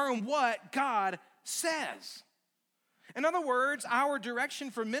is to learn what God says. In other words, our direction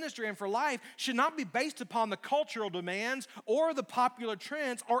for ministry and for life should not be based upon the cultural demands or the popular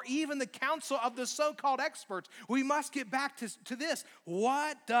trends or even the counsel of the so-called experts. We must get back to this.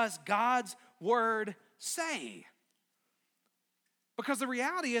 What does God's Word say? Because the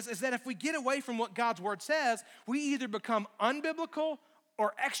reality is that if we get away from what God's Word says, we either become unbiblical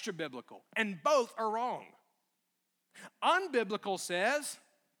or extra biblical, and both are wrong. Unbiblical says,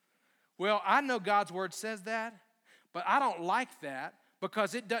 well, I know God's Word says that, but I don't like that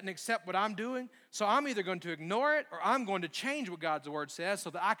because it doesn't accept what I'm doing, so I'm either going to ignore it or I'm going to change what God's Word says so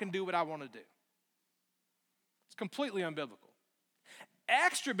that I can do what I want to do. It's completely unbiblical.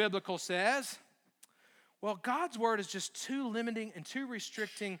 Extra biblical says, well, God's Word is just too limiting and too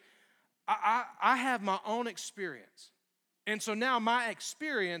restricting. I have my own experience. And so now my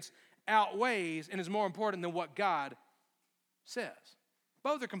experience outweighs and is more important than what God says.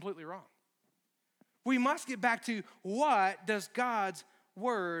 Both are completely wrong. We must get back to what does God's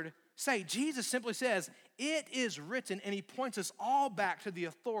Word say? Jesus simply says, it is written, and he points us all back to the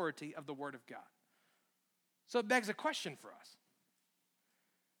authority of the Word of God. So it begs a question for us.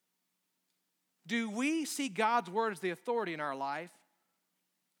 Do we see God's Word as the authority in our life,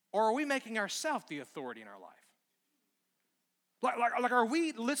 or are we making ourselves the authority in our life? Like, are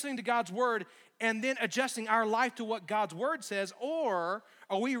we listening to God's Word and then adjusting our life to what God's Word says, or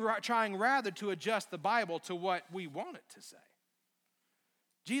are we trying rather to adjust the Bible to what we want it to say?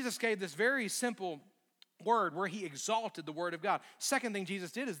 Jesus gave this very simple word where he exalted the Word of God. Second thing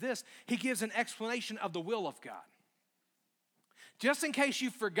Jesus did is this: he gives an explanation of the will of God. Just in case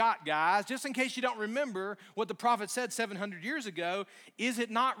you forgot, guys, just in case you don't remember what the prophet said 700 years ago, is it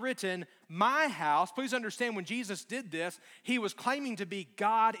not written, my house? Please understand, when Jesus did this, he was claiming to be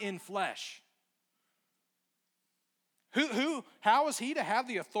God in flesh. How was he to have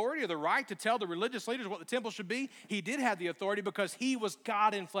the authority or the right to tell the religious leaders what the temple should be? He did have the authority because he was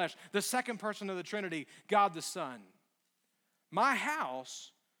God in flesh, the second person of the Trinity, God the Son. My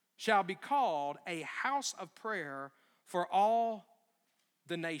house shall be called a house of prayer for all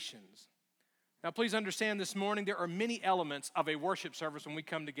the nations. Now, please understand this morning, there are many elements of a worship service when we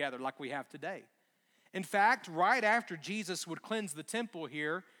come together like we have today. In fact, right after Jesus would cleanse the temple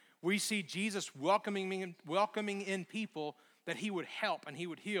here, we see Jesus welcoming in people that he would help and he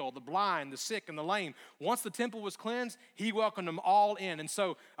would heal the blind, the sick, and the lame. Once the temple was cleansed, he welcomed them all in. And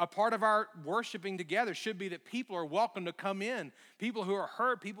so a part of our worshiping together should be that people are welcome to come in. People who are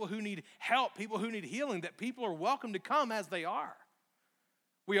hurt, people who need help, people who need healing, that people are welcome to come as they are.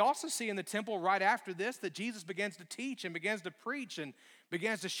 We also see in the temple right after this that Jesus begins to teach and begins to preach and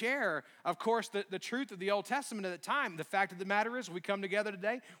begins to share, of course, the truth of the Old Testament at the time. The fact of the matter is, we come together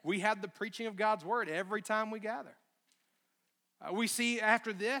today, we have the preaching of God's Word every time we gather. We see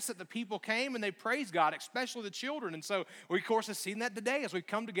after this that the people came and they praised God, especially the children. And so we, of course, have seen that today as we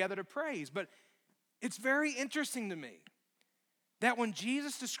come together to praise. But it's very interesting to me that when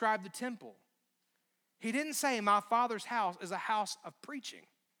Jesus described the temple, he didn't say, my Father's house is a house of preaching.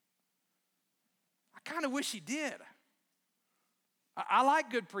 I kind of wish he did. I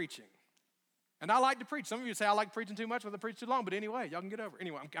like good preaching. And I like to preach. Some of you say I like preaching too much, or I preach too long. But anyway, y'all can get over it.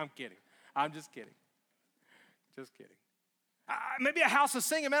 Anyway, I'm kidding. I'm just kidding. Just kidding. Maybe a house of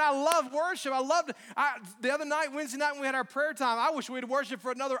singing. Man, I love worship. The other night, Wednesday night, when we had our prayer time, I wish we'd worship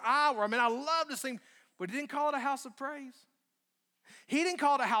for another hour. I mean, I love to sing. But he didn't call it a house of praise. He didn't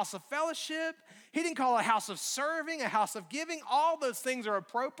call it a house of fellowship. He didn't call it a house of serving, a house of giving. All those things are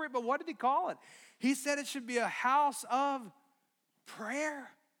appropriate, but what did he call it? He said it should be a house of prayer.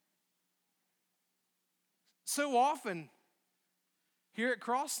 So often, here at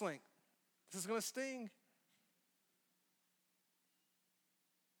Crosslink, this is going to sting.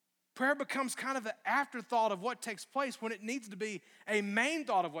 Prayer becomes kind of an afterthought of what takes place when it needs to be a main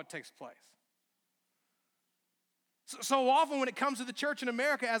thought of what takes place. So often when it comes to the church in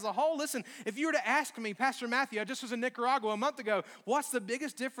America as a whole, listen, if you were to ask me, Pastor Matthew, I just was in Nicaragua a month ago, what's the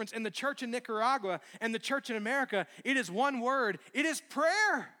biggest difference in the church in Nicaragua and the church in America? It is one word. It is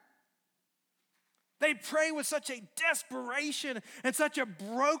prayer. They pray with such a desperation and such a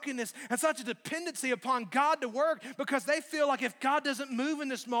brokenness and such a dependency upon God to work because they feel like if God doesn't move in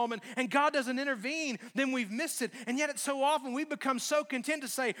this moment and God doesn't intervene, then we've missed it. And yet it's so often we become so content to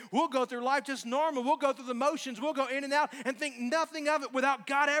say, we'll go through life just normal, we'll go through the motions, we'll go in and out and think nothing of it without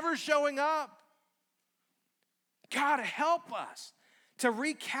God ever showing up. God, help us to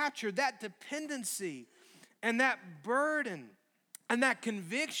recapture that dependency and that burden and that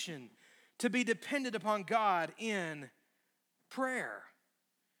conviction to be dependent upon God in prayer.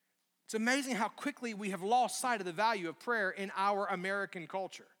 It's amazing how quickly we have lost sight of the value of prayer in our American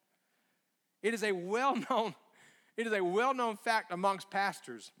culture. It is a well-known fact amongst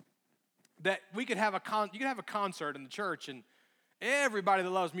pastors that you could have a concert in the church and everybody that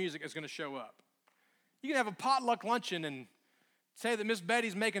loves music is going to show up. You can have a potluck luncheon and say that Miss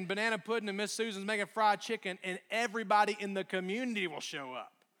Betty's making banana pudding and Miss Susan's making fried chicken, and everybody in the community will show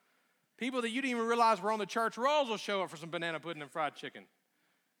up. People that you didn't even realize were on the church rolls will show up for some banana pudding and fried chicken.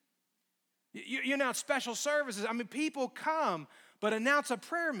 You announce special services. I mean, people come, but announce a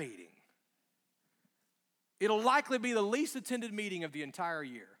prayer meeting. It'll likely be the least attended meeting of the entire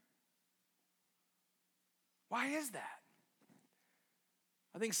year. Why is that?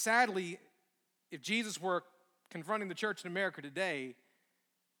 I think sadly, if Jesus were confronting the church in America today,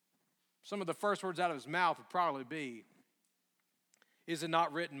 some of the first words out of his mouth would probably be, "Is it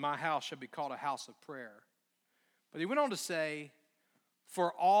not written, my house shall be called a house of prayer?" But he went on to say,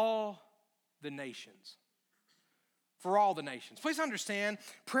 "For all the nations." For all the nations. Please understand,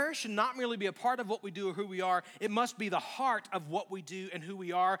 prayer should not merely be a part of what we do or who we are. It must be the heart of what we do and who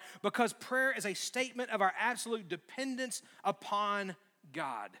we are, because prayer is a statement of our absolute dependence upon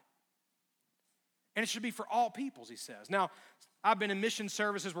God. And it should be for all peoples, he says. Now, I've been in mission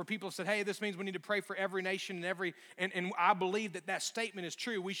services where people have said, hey, this means we need to pray for every nation and I believe that statement is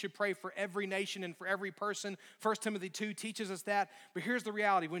true. We should pray for every nation and for every person. 1 Timothy 2 teaches us that. But here's the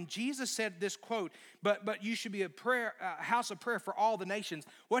reality. When Jesus said this quote, but you should be a house of prayer for all the nations,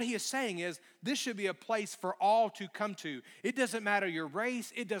 what he is saying is this should be a place for all to come to. It doesn't matter your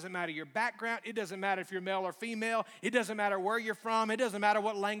race. It doesn't matter your background. It doesn't matter if you're male or female. It doesn't matter where you're from. It doesn't matter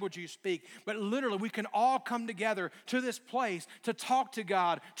what language you speak. But literally, we can all come together to this place to talk to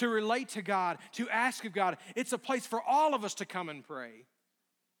God, to relate to God, to ask of God. It's a place for all of us to come and pray.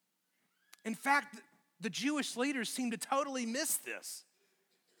 In fact, the Jewish leaders seem to totally miss this.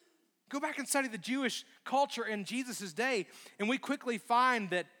 Go back and study the Jewish culture in Jesus' day, and we quickly find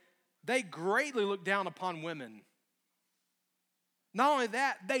that they greatly looked down upon women. Not only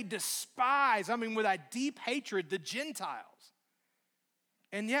that, they despise, with a deep hatred, the Gentiles.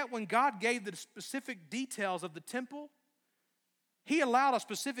 And yet when God gave the specific details of the temple, he allowed a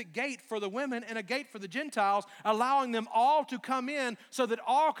specific gate for the women and a gate for the Gentiles, allowing them all to come in so that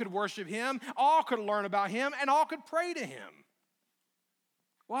all could worship him, all could learn about him, and all could pray to him.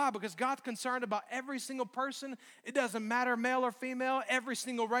 Why? Because God's concerned about every single person. It doesn't matter male or female, every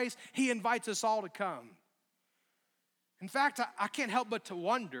single race. He invites us all to come. In fact, I can't help but to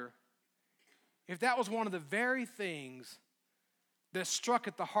wonder if that was one of the very things that struck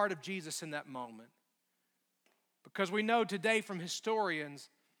at the heart of Jesus in that moment. Because we know today from historians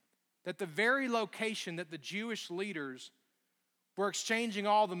that the very location that the Jewish leaders were exchanging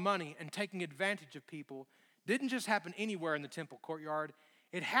all the money and taking advantage of people didn't just happen anywhere in the temple courtyard.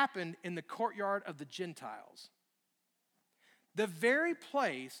 It happened in the courtyard of the Gentiles. The very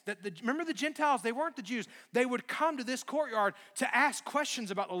place that remember the Gentiles, they weren't the Jews. They would come to this courtyard to ask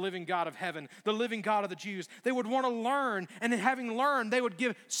questions about the living God of heaven, the living God of the Jews. They would want to learn, and then having learned, they would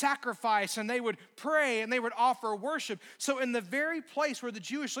give sacrifice, and they would pray, and they would offer worship. So in the very place where the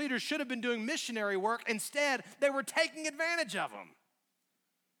Jewish leaders should have been doing missionary work, instead, they were taking advantage of them.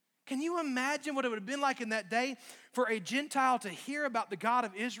 Can you imagine what it would have been like in that day for a Gentile to hear about the God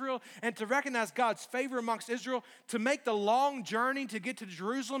of Israel and to recognize God's favor amongst Israel, to make the long journey to get to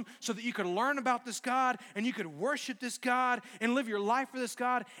Jerusalem so that you could learn about this God and you could worship this God and live your life for this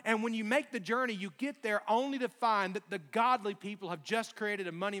God? And when you make the journey, you get there only to find that the godly people have just created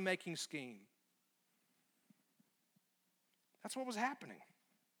a money-making scheme. That's what was happening.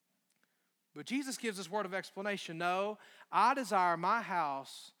 But Jesus gives this word of explanation. No, I desire my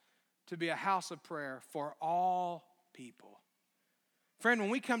house to be a house of prayer for all people. Friend,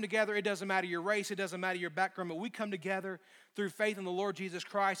 when we come together, it doesn't matter your race, it doesn't matter your background, but we come together through faith in the Lord Jesus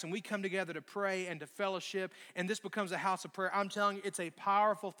Christ, and we come together to pray and to fellowship, and this becomes a house of prayer. I'm telling you, it's a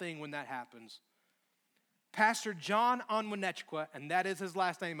powerful thing when that happens. Pastor John Onwinechukwu, and that is his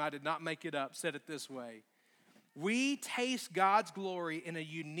last name, I did not make it up, said it this way: we taste God's glory in a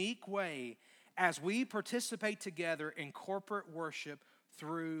unique way as we participate together in corporate worship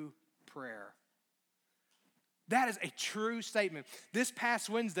through prayer. That is a true statement. This past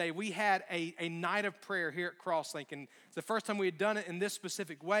Wednesday, we had a night of prayer here at Crosslink, and it's the first time we had done it in this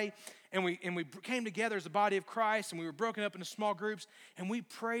specific way. And we came together as a body of Christ, and we were broken up into small groups, and we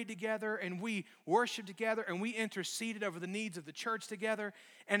prayed together, and we worshiped together, and we interceded over the needs of the church together.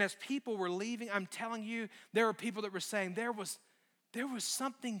 And as people were leaving, I'm telling you, there were people that were saying, there was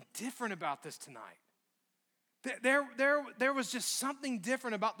something different about this tonight. There was just something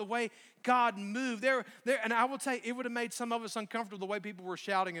different about the way God moved. And I will tell you, it would have made some of us uncomfortable the way people were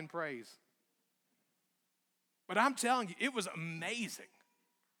shouting in praise. But I'm telling you, it was amazing.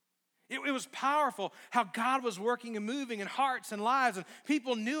 It was powerful how God was working and moving in hearts and lives. And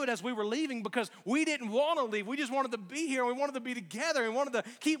people knew it as we were leaving because we didn't want to leave. We just wanted to be here. We wanted to be together. We wanted to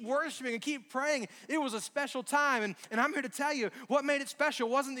keep worshiping and keep praying. It was a special time. And I'm here to tell you, what made it special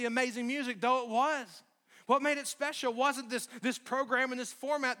wasn't the amazing music, though it was. What made it special wasn't this program and this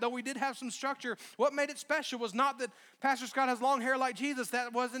format, though we did have some structure. What made it special was not that Pastor Scott has long hair like Jesus.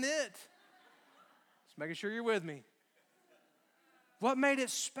 That wasn't it. Just making sure you're with me. What made it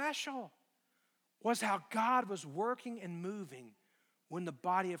special was how God was working and moving when the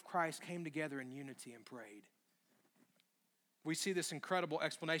body of Christ came together in unity and prayed. We see this incredible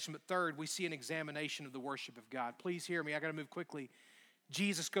explanation, but third, we see an examination of the worship of God. Please hear me. I got to move quickly.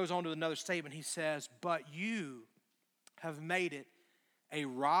 Jesus goes on to another statement. He says, but you have made it a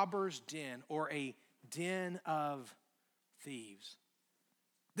robber's den, or a den of thieves.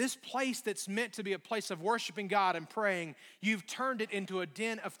 This place that's meant to be a place of worshiping God and praying, you've turned it into a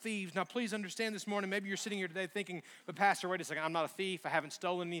den of thieves. Now, please understand this morning, maybe you're sitting here today thinking, but Pastor, wait a second, I'm not a thief. I haven't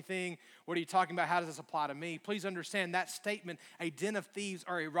stolen anything. What are you talking about? How does this apply to me? Please understand that statement, a den of thieves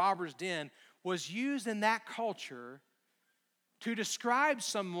or a robber's den, was used in that culture to describe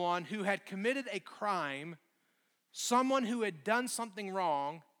someone who had committed a crime, someone who had done something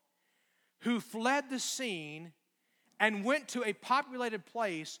wrong, who fled the scene and went to a populated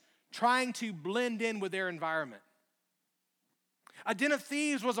place trying to blend in with their environment. A den of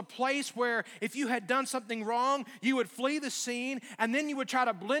thieves was a place where if you had done something wrong, you would flee the scene, and then you would try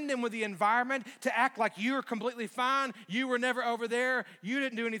to blend in with the environment to act like you were completely fine. You were never over there. You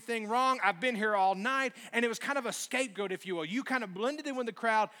didn't do anything wrong. I've been here all night. And it was kind of a scapegoat, if you will. You kind of blended in with the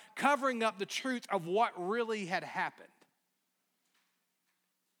crowd, covering up the truth of what really had happened.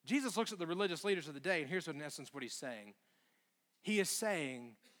 Jesus looks at the religious leaders of the day, and here's in essence what he's saying. He is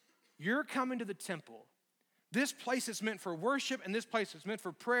saying, you're coming to the temple, this place is meant for worship, and this place is meant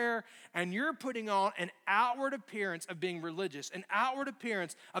for prayer, and you're putting on an outward appearance of being religious, an outward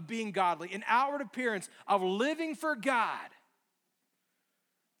appearance of being godly, an outward appearance of living for God.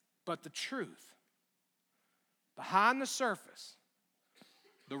 But the truth, behind the surface,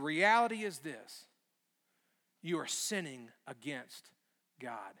 the reality is this: you are sinning against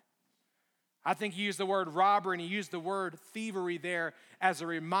God. I think he used the word robber and he used the word thievery there as a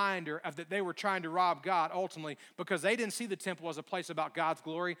reminder of that they were trying to rob God ultimately, because they didn't see the temple as a place about God's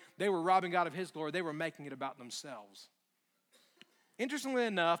glory. They were robbing God of his glory. They were making it about themselves. Interestingly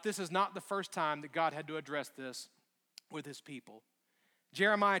enough, this is not the first time that God had to address this with his people.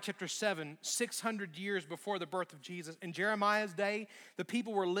 Jeremiah chapter 7, 600 years before the birth of Jesus. In Jeremiah's day, the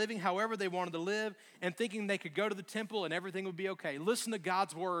people were living however they wanted to live and thinking they could go to the temple and everything would be okay. Listen to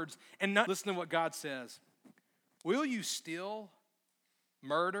God's words and not listen to what God says. Will you steal,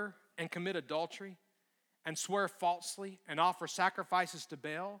 murder, and commit adultery, and swear falsely, and offer sacrifices to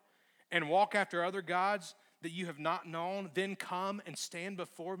Baal, and walk after other gods that you have not known, then come and stand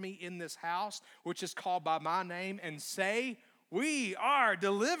before me in this house, which is called by my name, and say, we are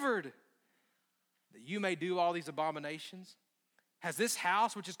delivered, that you may do all these abominations? Has this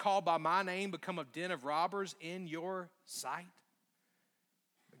house, which is called by my name, become a den of robbers in your sight?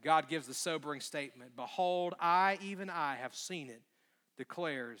 But God gives the sobering statement, behold, I, even I, have seen it,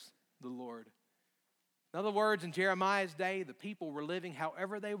 declares the Lord. In other words, in Jeremiah's day, the people were living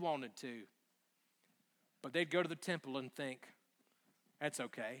however they wanted to. But they'd go to the temple and think, that's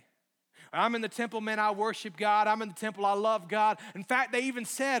okay. I'm in the temple, man, I worship God. I'm in the temple, I love God. In fact, they even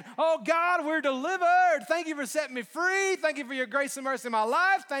said, oh God, we're delivered. Thank you for setting me free. Thank you for your grace and mercy in my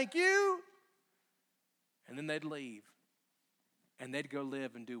life. Thank you. And then they'd leave, and they'd go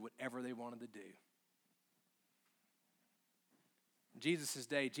live and do whatever they wanted to do. Jesus'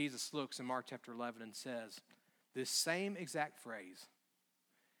 day, Jesus looks in Mark chapter 11 and says this same exact phrase.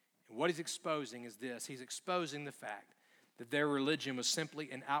 And what he's exposing is this. He's exposing the fact that their religion was simply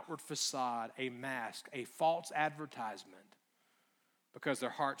an outward facade, a mask, a false advertisement, because their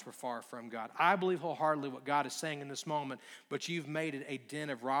hearts were far from God. I believe wholeheartedly what God is saying in this moment, but you've made it a den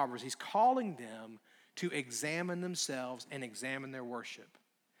of robbers. He's calling them to examine themselves and examine their worship.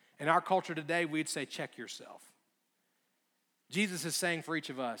 In our culture today, we'd say, check yourself. Jesus is saying for each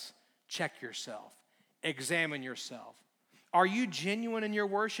of us, check yourself, examine yourself. Are you genuine in your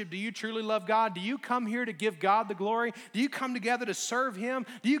worship? Do you truly love God? Do you come here to give God the glory? Do you come together to serve Him?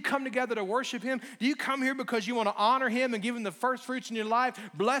 Do you come together to worship Him? Do you come here because you want to honor Him and give Him the first fruits in your life,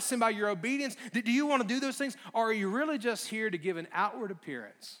 bless Him by your obedience? Do you want to do those things? Or are you really just here to give an outward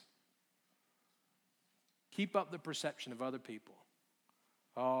appearance? Keep up the perception of other people.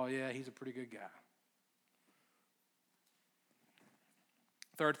 Oh, yeah, he's a pretty good guy.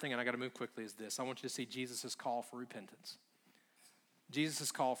 Third thing, and I got to move quickly, is this. I want you to see Jesus' call for repentance.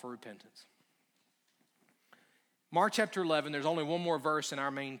 Jesus' call for repentance. Mark chapter 11, there's only one more verse in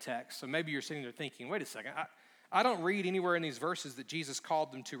our main text. So maybe you're sitting there thinking, wait a second, I don't read anywhere in these verses that Jesus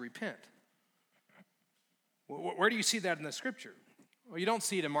called them to repent. Where do you see that in the scripture? Well, you don't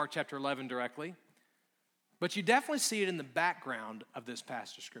see it in Mark chapter 11 directly, but you definitely see it in the background of this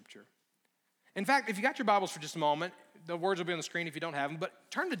passage of scripture. In fact, if you got your Bibles for just a moment, the words will be on the screen if you don't have them, but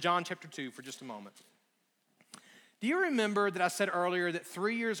turn to John chapter 2 for just a moment. Do you remember that I said earlier that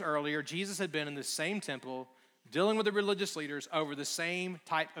 3 years earlier, Jesus had been in the same temple dealing with the religious leaders over the same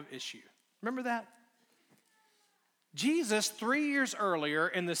type of issue? Remember that? Jesus, 3 years earlier,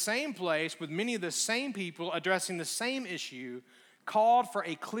 in the same place with many of the same people addressing the same issue, called for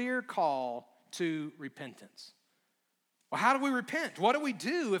a clear call to repentance. Well, how do we repent? What do we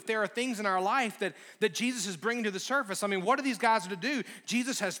do if there are things in our life that Jesus is bringing to the surface? I mean, what are these guys to do?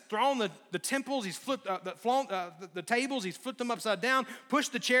 Jesus has thrown the temples, he's flipped the tables, he's flipped them upside down,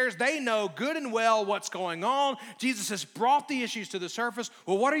 pushed the chairs. They know good and well what's going on. Jesus has brought the issues to the surface.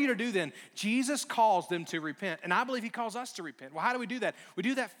 Well, what are you to do then? Jesus calls them to repent, and I believe he calls us to repent. Well, how do we do that? We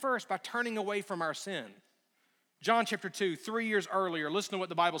do that first by turning away from our sin. John chapter 2, 3 years earlier, listen to what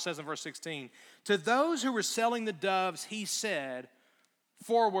the Bible says in verse 16. To those who were selling the doves, he said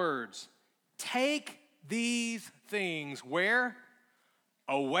 4 words, take these things where?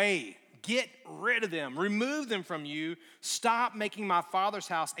 Away. Get rid of them. Remove them from you. Stop making my Father's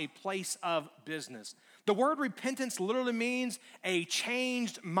house a place of business. The word repentance literally means a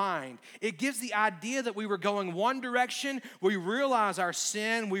changed mind. It gives the idea that we were going one direction, we realize our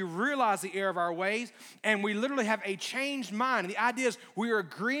sin, we realize the error of our ways, and we literally have a changed mind. And the idea is we are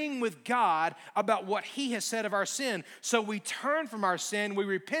agreeing with God about what He has said of our sin. So we turn from our sin, we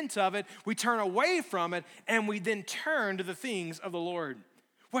repent of it, we turn away from it, and we then turn to the things of the Lord.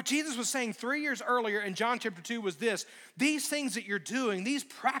 What Jesus was saying 3 years earlier in John chapter 2 was this: these things that you're doing, these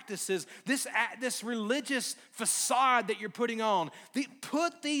practices, this religious facade that you're putting on,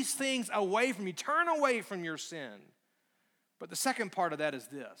 put these things away from you. Turn away from your sin. But the second part of that is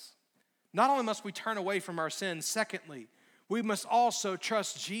this: not only must we turn away from our sin, secondly, we must also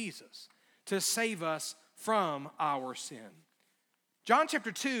trust Jesus to save us from our sin. John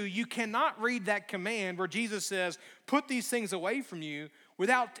chapter 2, you cannot read that command where Jesus says, put these things away from you,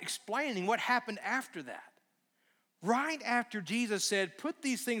 without explaining what happened after that. Right after Jesus said, put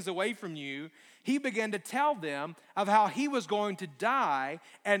these things away from you, he began to tell them of how he was going to die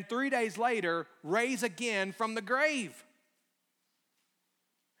and 3 days later rise again from the grave.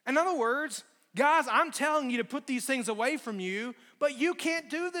 In other words, guys, I'm telling you to put these things away from you, but you can't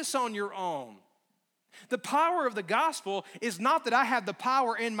do this on your own. The power of the gospel is not that I have the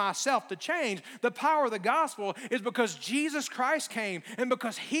power in myself to change. The power of the gospel is because Jesus Christ came and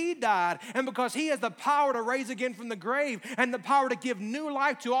because He died and because He has the power to raise again from the grave and the power to give new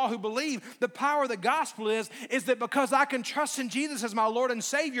life to all who believe. The power of the gospel is that because I can trust in Jesus as my Lord and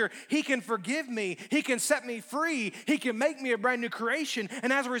Savior, He can forgive me. He can set me free. He can make me a brand new creation.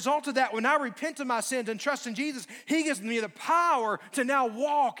 And as a result of that, when I repent of my sins and trust in Jesus, He gives me the power to now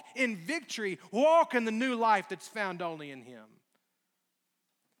walk in victory, walk in the new life that's found only in Him.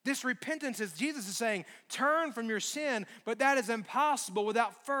 This repentance is, Jesus is saying, turn from your sin, but that is impossible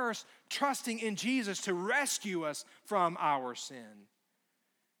without first trusting in Jesus to rescue us from our sin.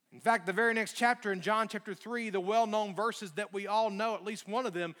 In fact, the very next chapter in John chapter 3, the well-known verses that we all know, at least one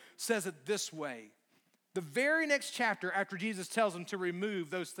of them, says it this way. The very next chapter after Jesus tells them to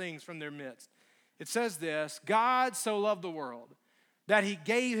remove those things from their midst, it says this: God so loved the world that He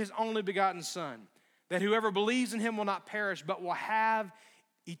gave His only begotten Son, that whoever believes in Him will not perish, but will have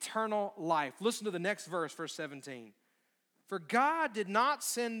eternal life. Listen to the next verse, verse 17. For God did not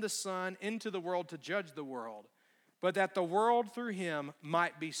send the Son into the world to judge the world, but that the world through him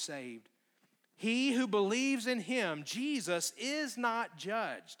might be saved. He who believes in him, Jesus, is not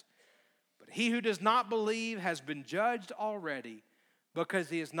judged. But he who does not believe has been judged already, because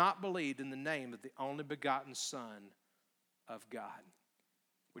he has not believed in the name of the only begotten Son of God.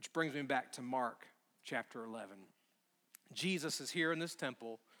 Which brings me back to Mark chapter 11. Jesus is here in this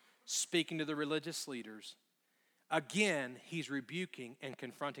temple speaking to the religious leaders. Again, he's rebuking and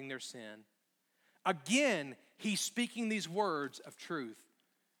confronting their sin. Again, he's speaking these words of truth.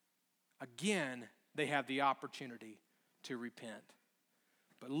 Again, they have the opportunity to repent.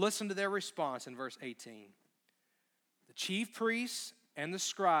 But listen to their response in verse 18. The chief priests and the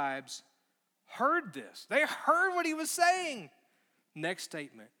scribes heard this. They heard what he was saying. Next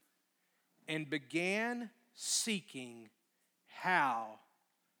statement. And began seeking how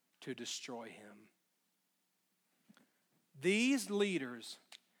to destroy him. These leaders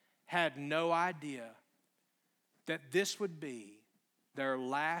had no idea that this would be their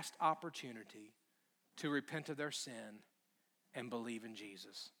last opportunity to repent of their sin and believe in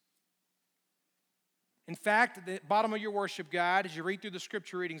Jesus. In fact, at the bottom of your worship guide, as you read through the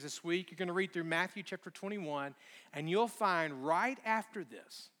scripture readings this week, you're going to read through Matthew chapter 21, and you'll find right after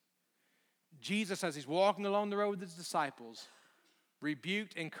this, Jesus, as he's walking along the road with his disciples,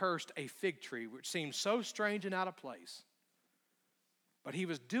 rebuked and cursed a fig tree, which seemed so strange and out of place. But he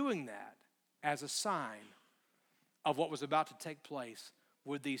was doing that as a sign of what was about to take place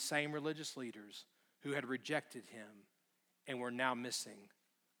with these same religious leaders who had rejected him and were now missing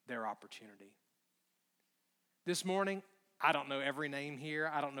their opportunity. This morning, I don't know every name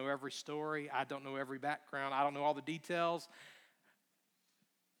here. I don't know every story. I don't know every background. I don't know all the details.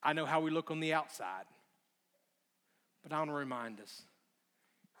 I know how we look on the outside. But I want to remind us,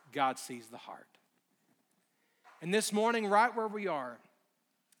 God sees the heart. And this morning, right where we are,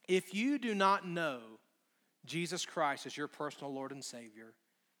 if you do not know Jesus Christ as your personal Lord and Savior,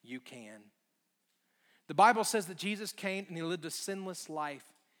 you can. The Bible says that Jesus came and he lived a sinless life,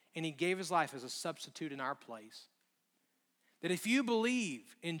 and he gave his life as a substitute in our place. That if you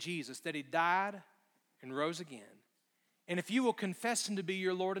believe in Jesus, that he died and rose again, and if you will confess him to be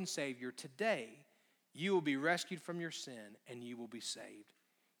your Lord and Savior, today you will be rescued from your sin and you will be saved.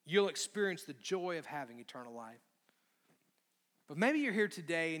 You'll experience the joy of having eternal life. But maybe you're here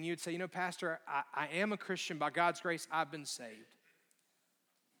today and you'd say, Pastor, I am a Christian. By God's grace, I've been saved.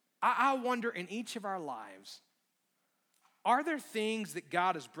 I wonder in each of our lives, are there things that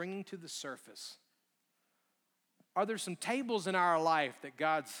God is bringing to the surface? Are there some tables in our life that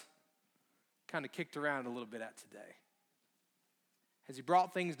God's kind of kicked around a little bit at today? Has he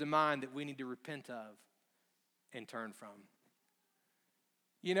brought things to mind that we need to repent of and turn from?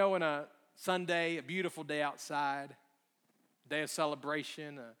 On a Sunday, a beautiful day outside, day of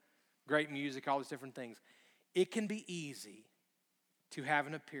celebration, great music, all these different things, it can be easy to have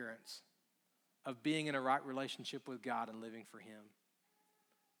an appearance of being in a right relationship with God and living for him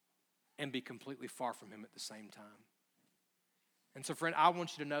and be completely far from him at the same time. And so, friend, I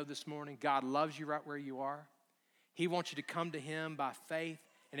want you to know this morning, God loves you right where you are. He wants you to come to him by faith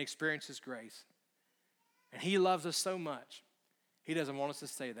and experience his grace. And he loves us so much, he doesn't want us to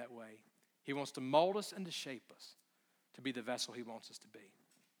stay that way. He wants to mold us and to shape us to be the vessel he wants us to be.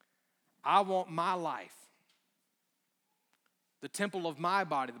 I want my life, the temple of my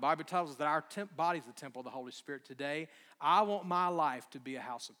body. The Bible tells us that our body is the temple of the Holy Spirit today. I want my life to be a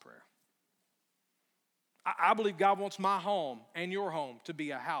house of prayer. I believe God wants my home and your home to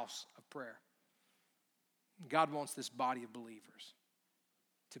be a house of prayer. God wants this body of believers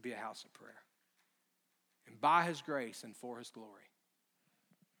to be a house of prayer. And by his grace and for his glory,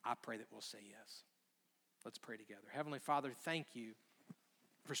 I pray that we'll say yes. Let's pray together. Heavenly Father, thank you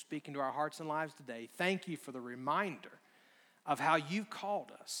for speaking to our hearts and lives today. Thank you for the reminder of how you've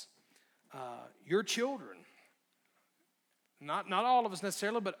called us, your children. Not all of us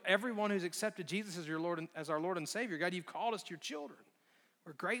necessarily, but everyone who's accepted Jesus as our Lord and Savior. God, you've called us your children.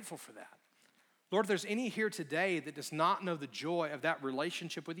 We're grateful for that. Lord, if there's any here today that does not know the joy of that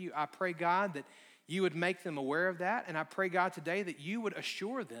relationship with you, I pray, God, that you would make them aware of that. And I pray, God, today that you would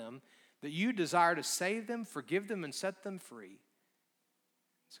assure them that you desire to save them, forgive them, and set them free.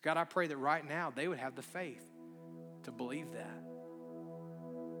 So, God, I pray that right now they would have the faith to believe that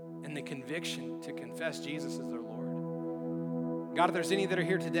and the conviction to confess Jesus as their Lord. God, if there's any that are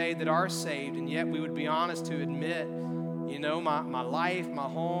here today that are saved, and yet we would be honest to admit, my life, my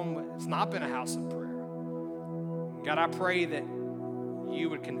home, it's not been a house of prayer. God, I pray that you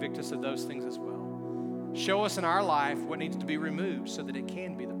would convict us of those things as well. Show us in our life what needs to be removed so that it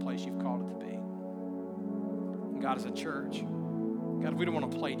can be the place you've called it to be. God, as a church, God, we don't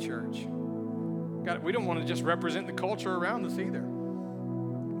want to play church. God, we don't want to just represent the culture around us either.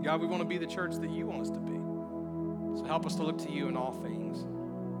 God, we want to be the church that you want us to be. So help us to look to you in all things.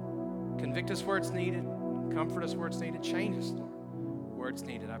 Convict us where it's needed. Comfort us where it's needed. Change us, Lord, where it's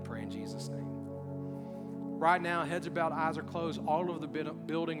needed. I pray in Jesus' name. Right now, heads are bowed, eyes are closed, all over the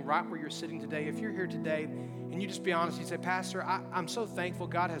building, right where you're sitting today. If you're here today and you just be honest, you say, Pastor, I'm so thankful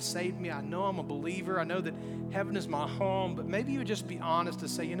God has saved me. I know I'm a believer. I know that heaven is my home. But maybe you would just be honest to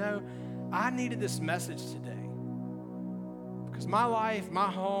say, I needed this message today. Because my life,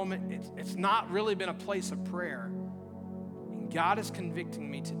 my home, it's not really been a place of prayer. And God is convicting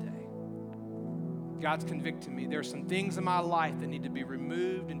me today. God's convicting me. There's some things in my life that need to be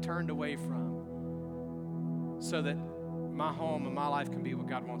removed and turned away from so that my home and my life can be what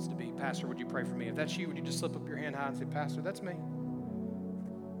God wants to be. Pastor, would you pray for me? If that's you, would you just slip up your hand high and say, Pastor, that's me.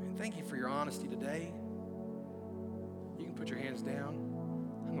 And thank you for your honesty today. You can put your hands down.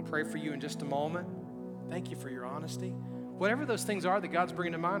 I'm going to pray for you in just a moment. Thank you for your honesty. Whatever those things are that God's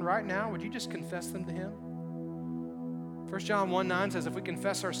bringing to mind right now, would you just confess them to Him? 1 John 1:9 says, if we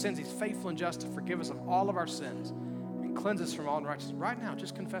confess our sins, He's faithful and just to forgive us of all of our sins and cleanse us from all unrighteousness. Right now,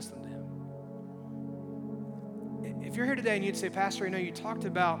 just confess them to Him. If you're here today and you'd say, Pastor, you talked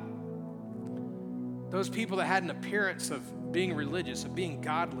about those people that had an appearance of being religious, of being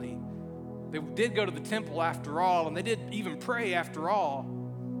godly. They did go to the temple after all, and they did even pray after all.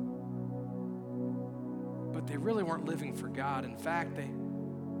 But they really weren't living for God. In fact, they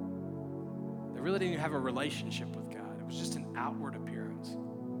really didn't have a relationship with God. It was just an outward appearance.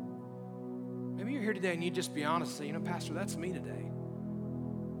 Maybe you're here today and you'd just be honest and say, Pastor, that's me today.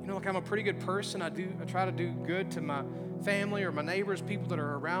 I'm a pretty good person. I try to do good to my family or my neighbors, people that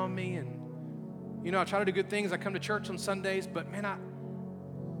are around me. And, I try to do good things. I come to church on Sundays, but man, I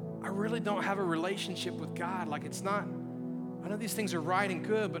really don't have a relationship with God. Like it's not, I know these things are right and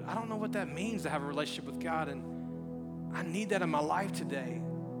good, but I don't know what that means to have a relationship with God. And I need that in my life today.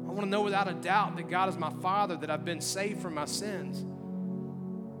 I want to know without a doubt that God is my Father, that I've been saved from my sins.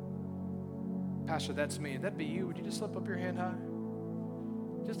 Pastor, that's me. If that'd be you, would you just slip up your hand high?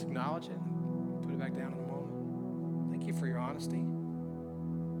 Just acknowledge it and put it back down in a moment. Thank you for your honesty.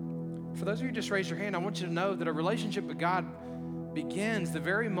 For those of you who just raised your hand, I want you to know that a relationship with God begins the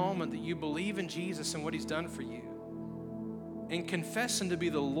very moment that you believe in Jesus and what He's done for you and confess Him to be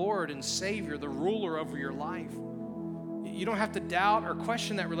the Lord and Savior, the ruler over your life. You don't have to doubt or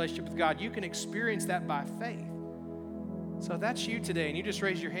question that relationship with God. You can experience that by faith. So if that's you today and you just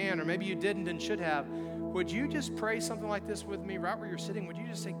raised your hand, or maybe you didn't and should have, would you just pray something like this with me right where you're sitting? Would you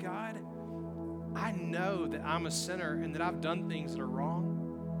just say, God, I know that I'm a sinner and that I've done things that are wrong.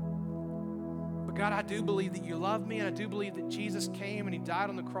 But God, I do believe that you love me, and I do believe that Jesus came and He died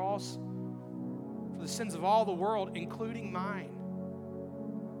on the cross for the sins of all the world, including mine.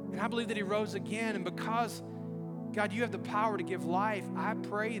 And I believe that He rose again. And because, God, you have the power to give life, I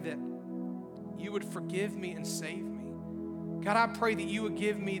pray that you would forgive me and save me. God, I pray that you would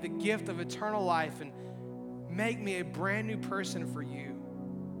give me the gift of eternal life and make me a brand new person for you.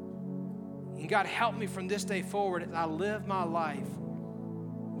 And God, help me from this day forward as I live my life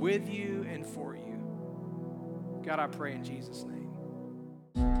with you and for you. God, I pray in Jesus' name.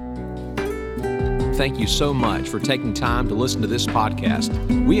 Thank you so much for taking time to listen to this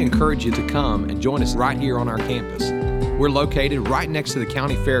podcast. We encourage you to come and join us right here on our campus. We're located right next to the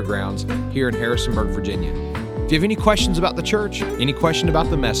county fairgrounds here in Harrisonburg, Virginia. If you have any questions about the church, any question about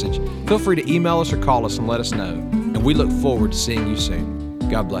the message, feel free to email us or call us and let us know. And we look forward to seeing you soon.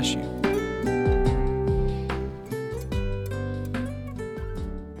 God bless you.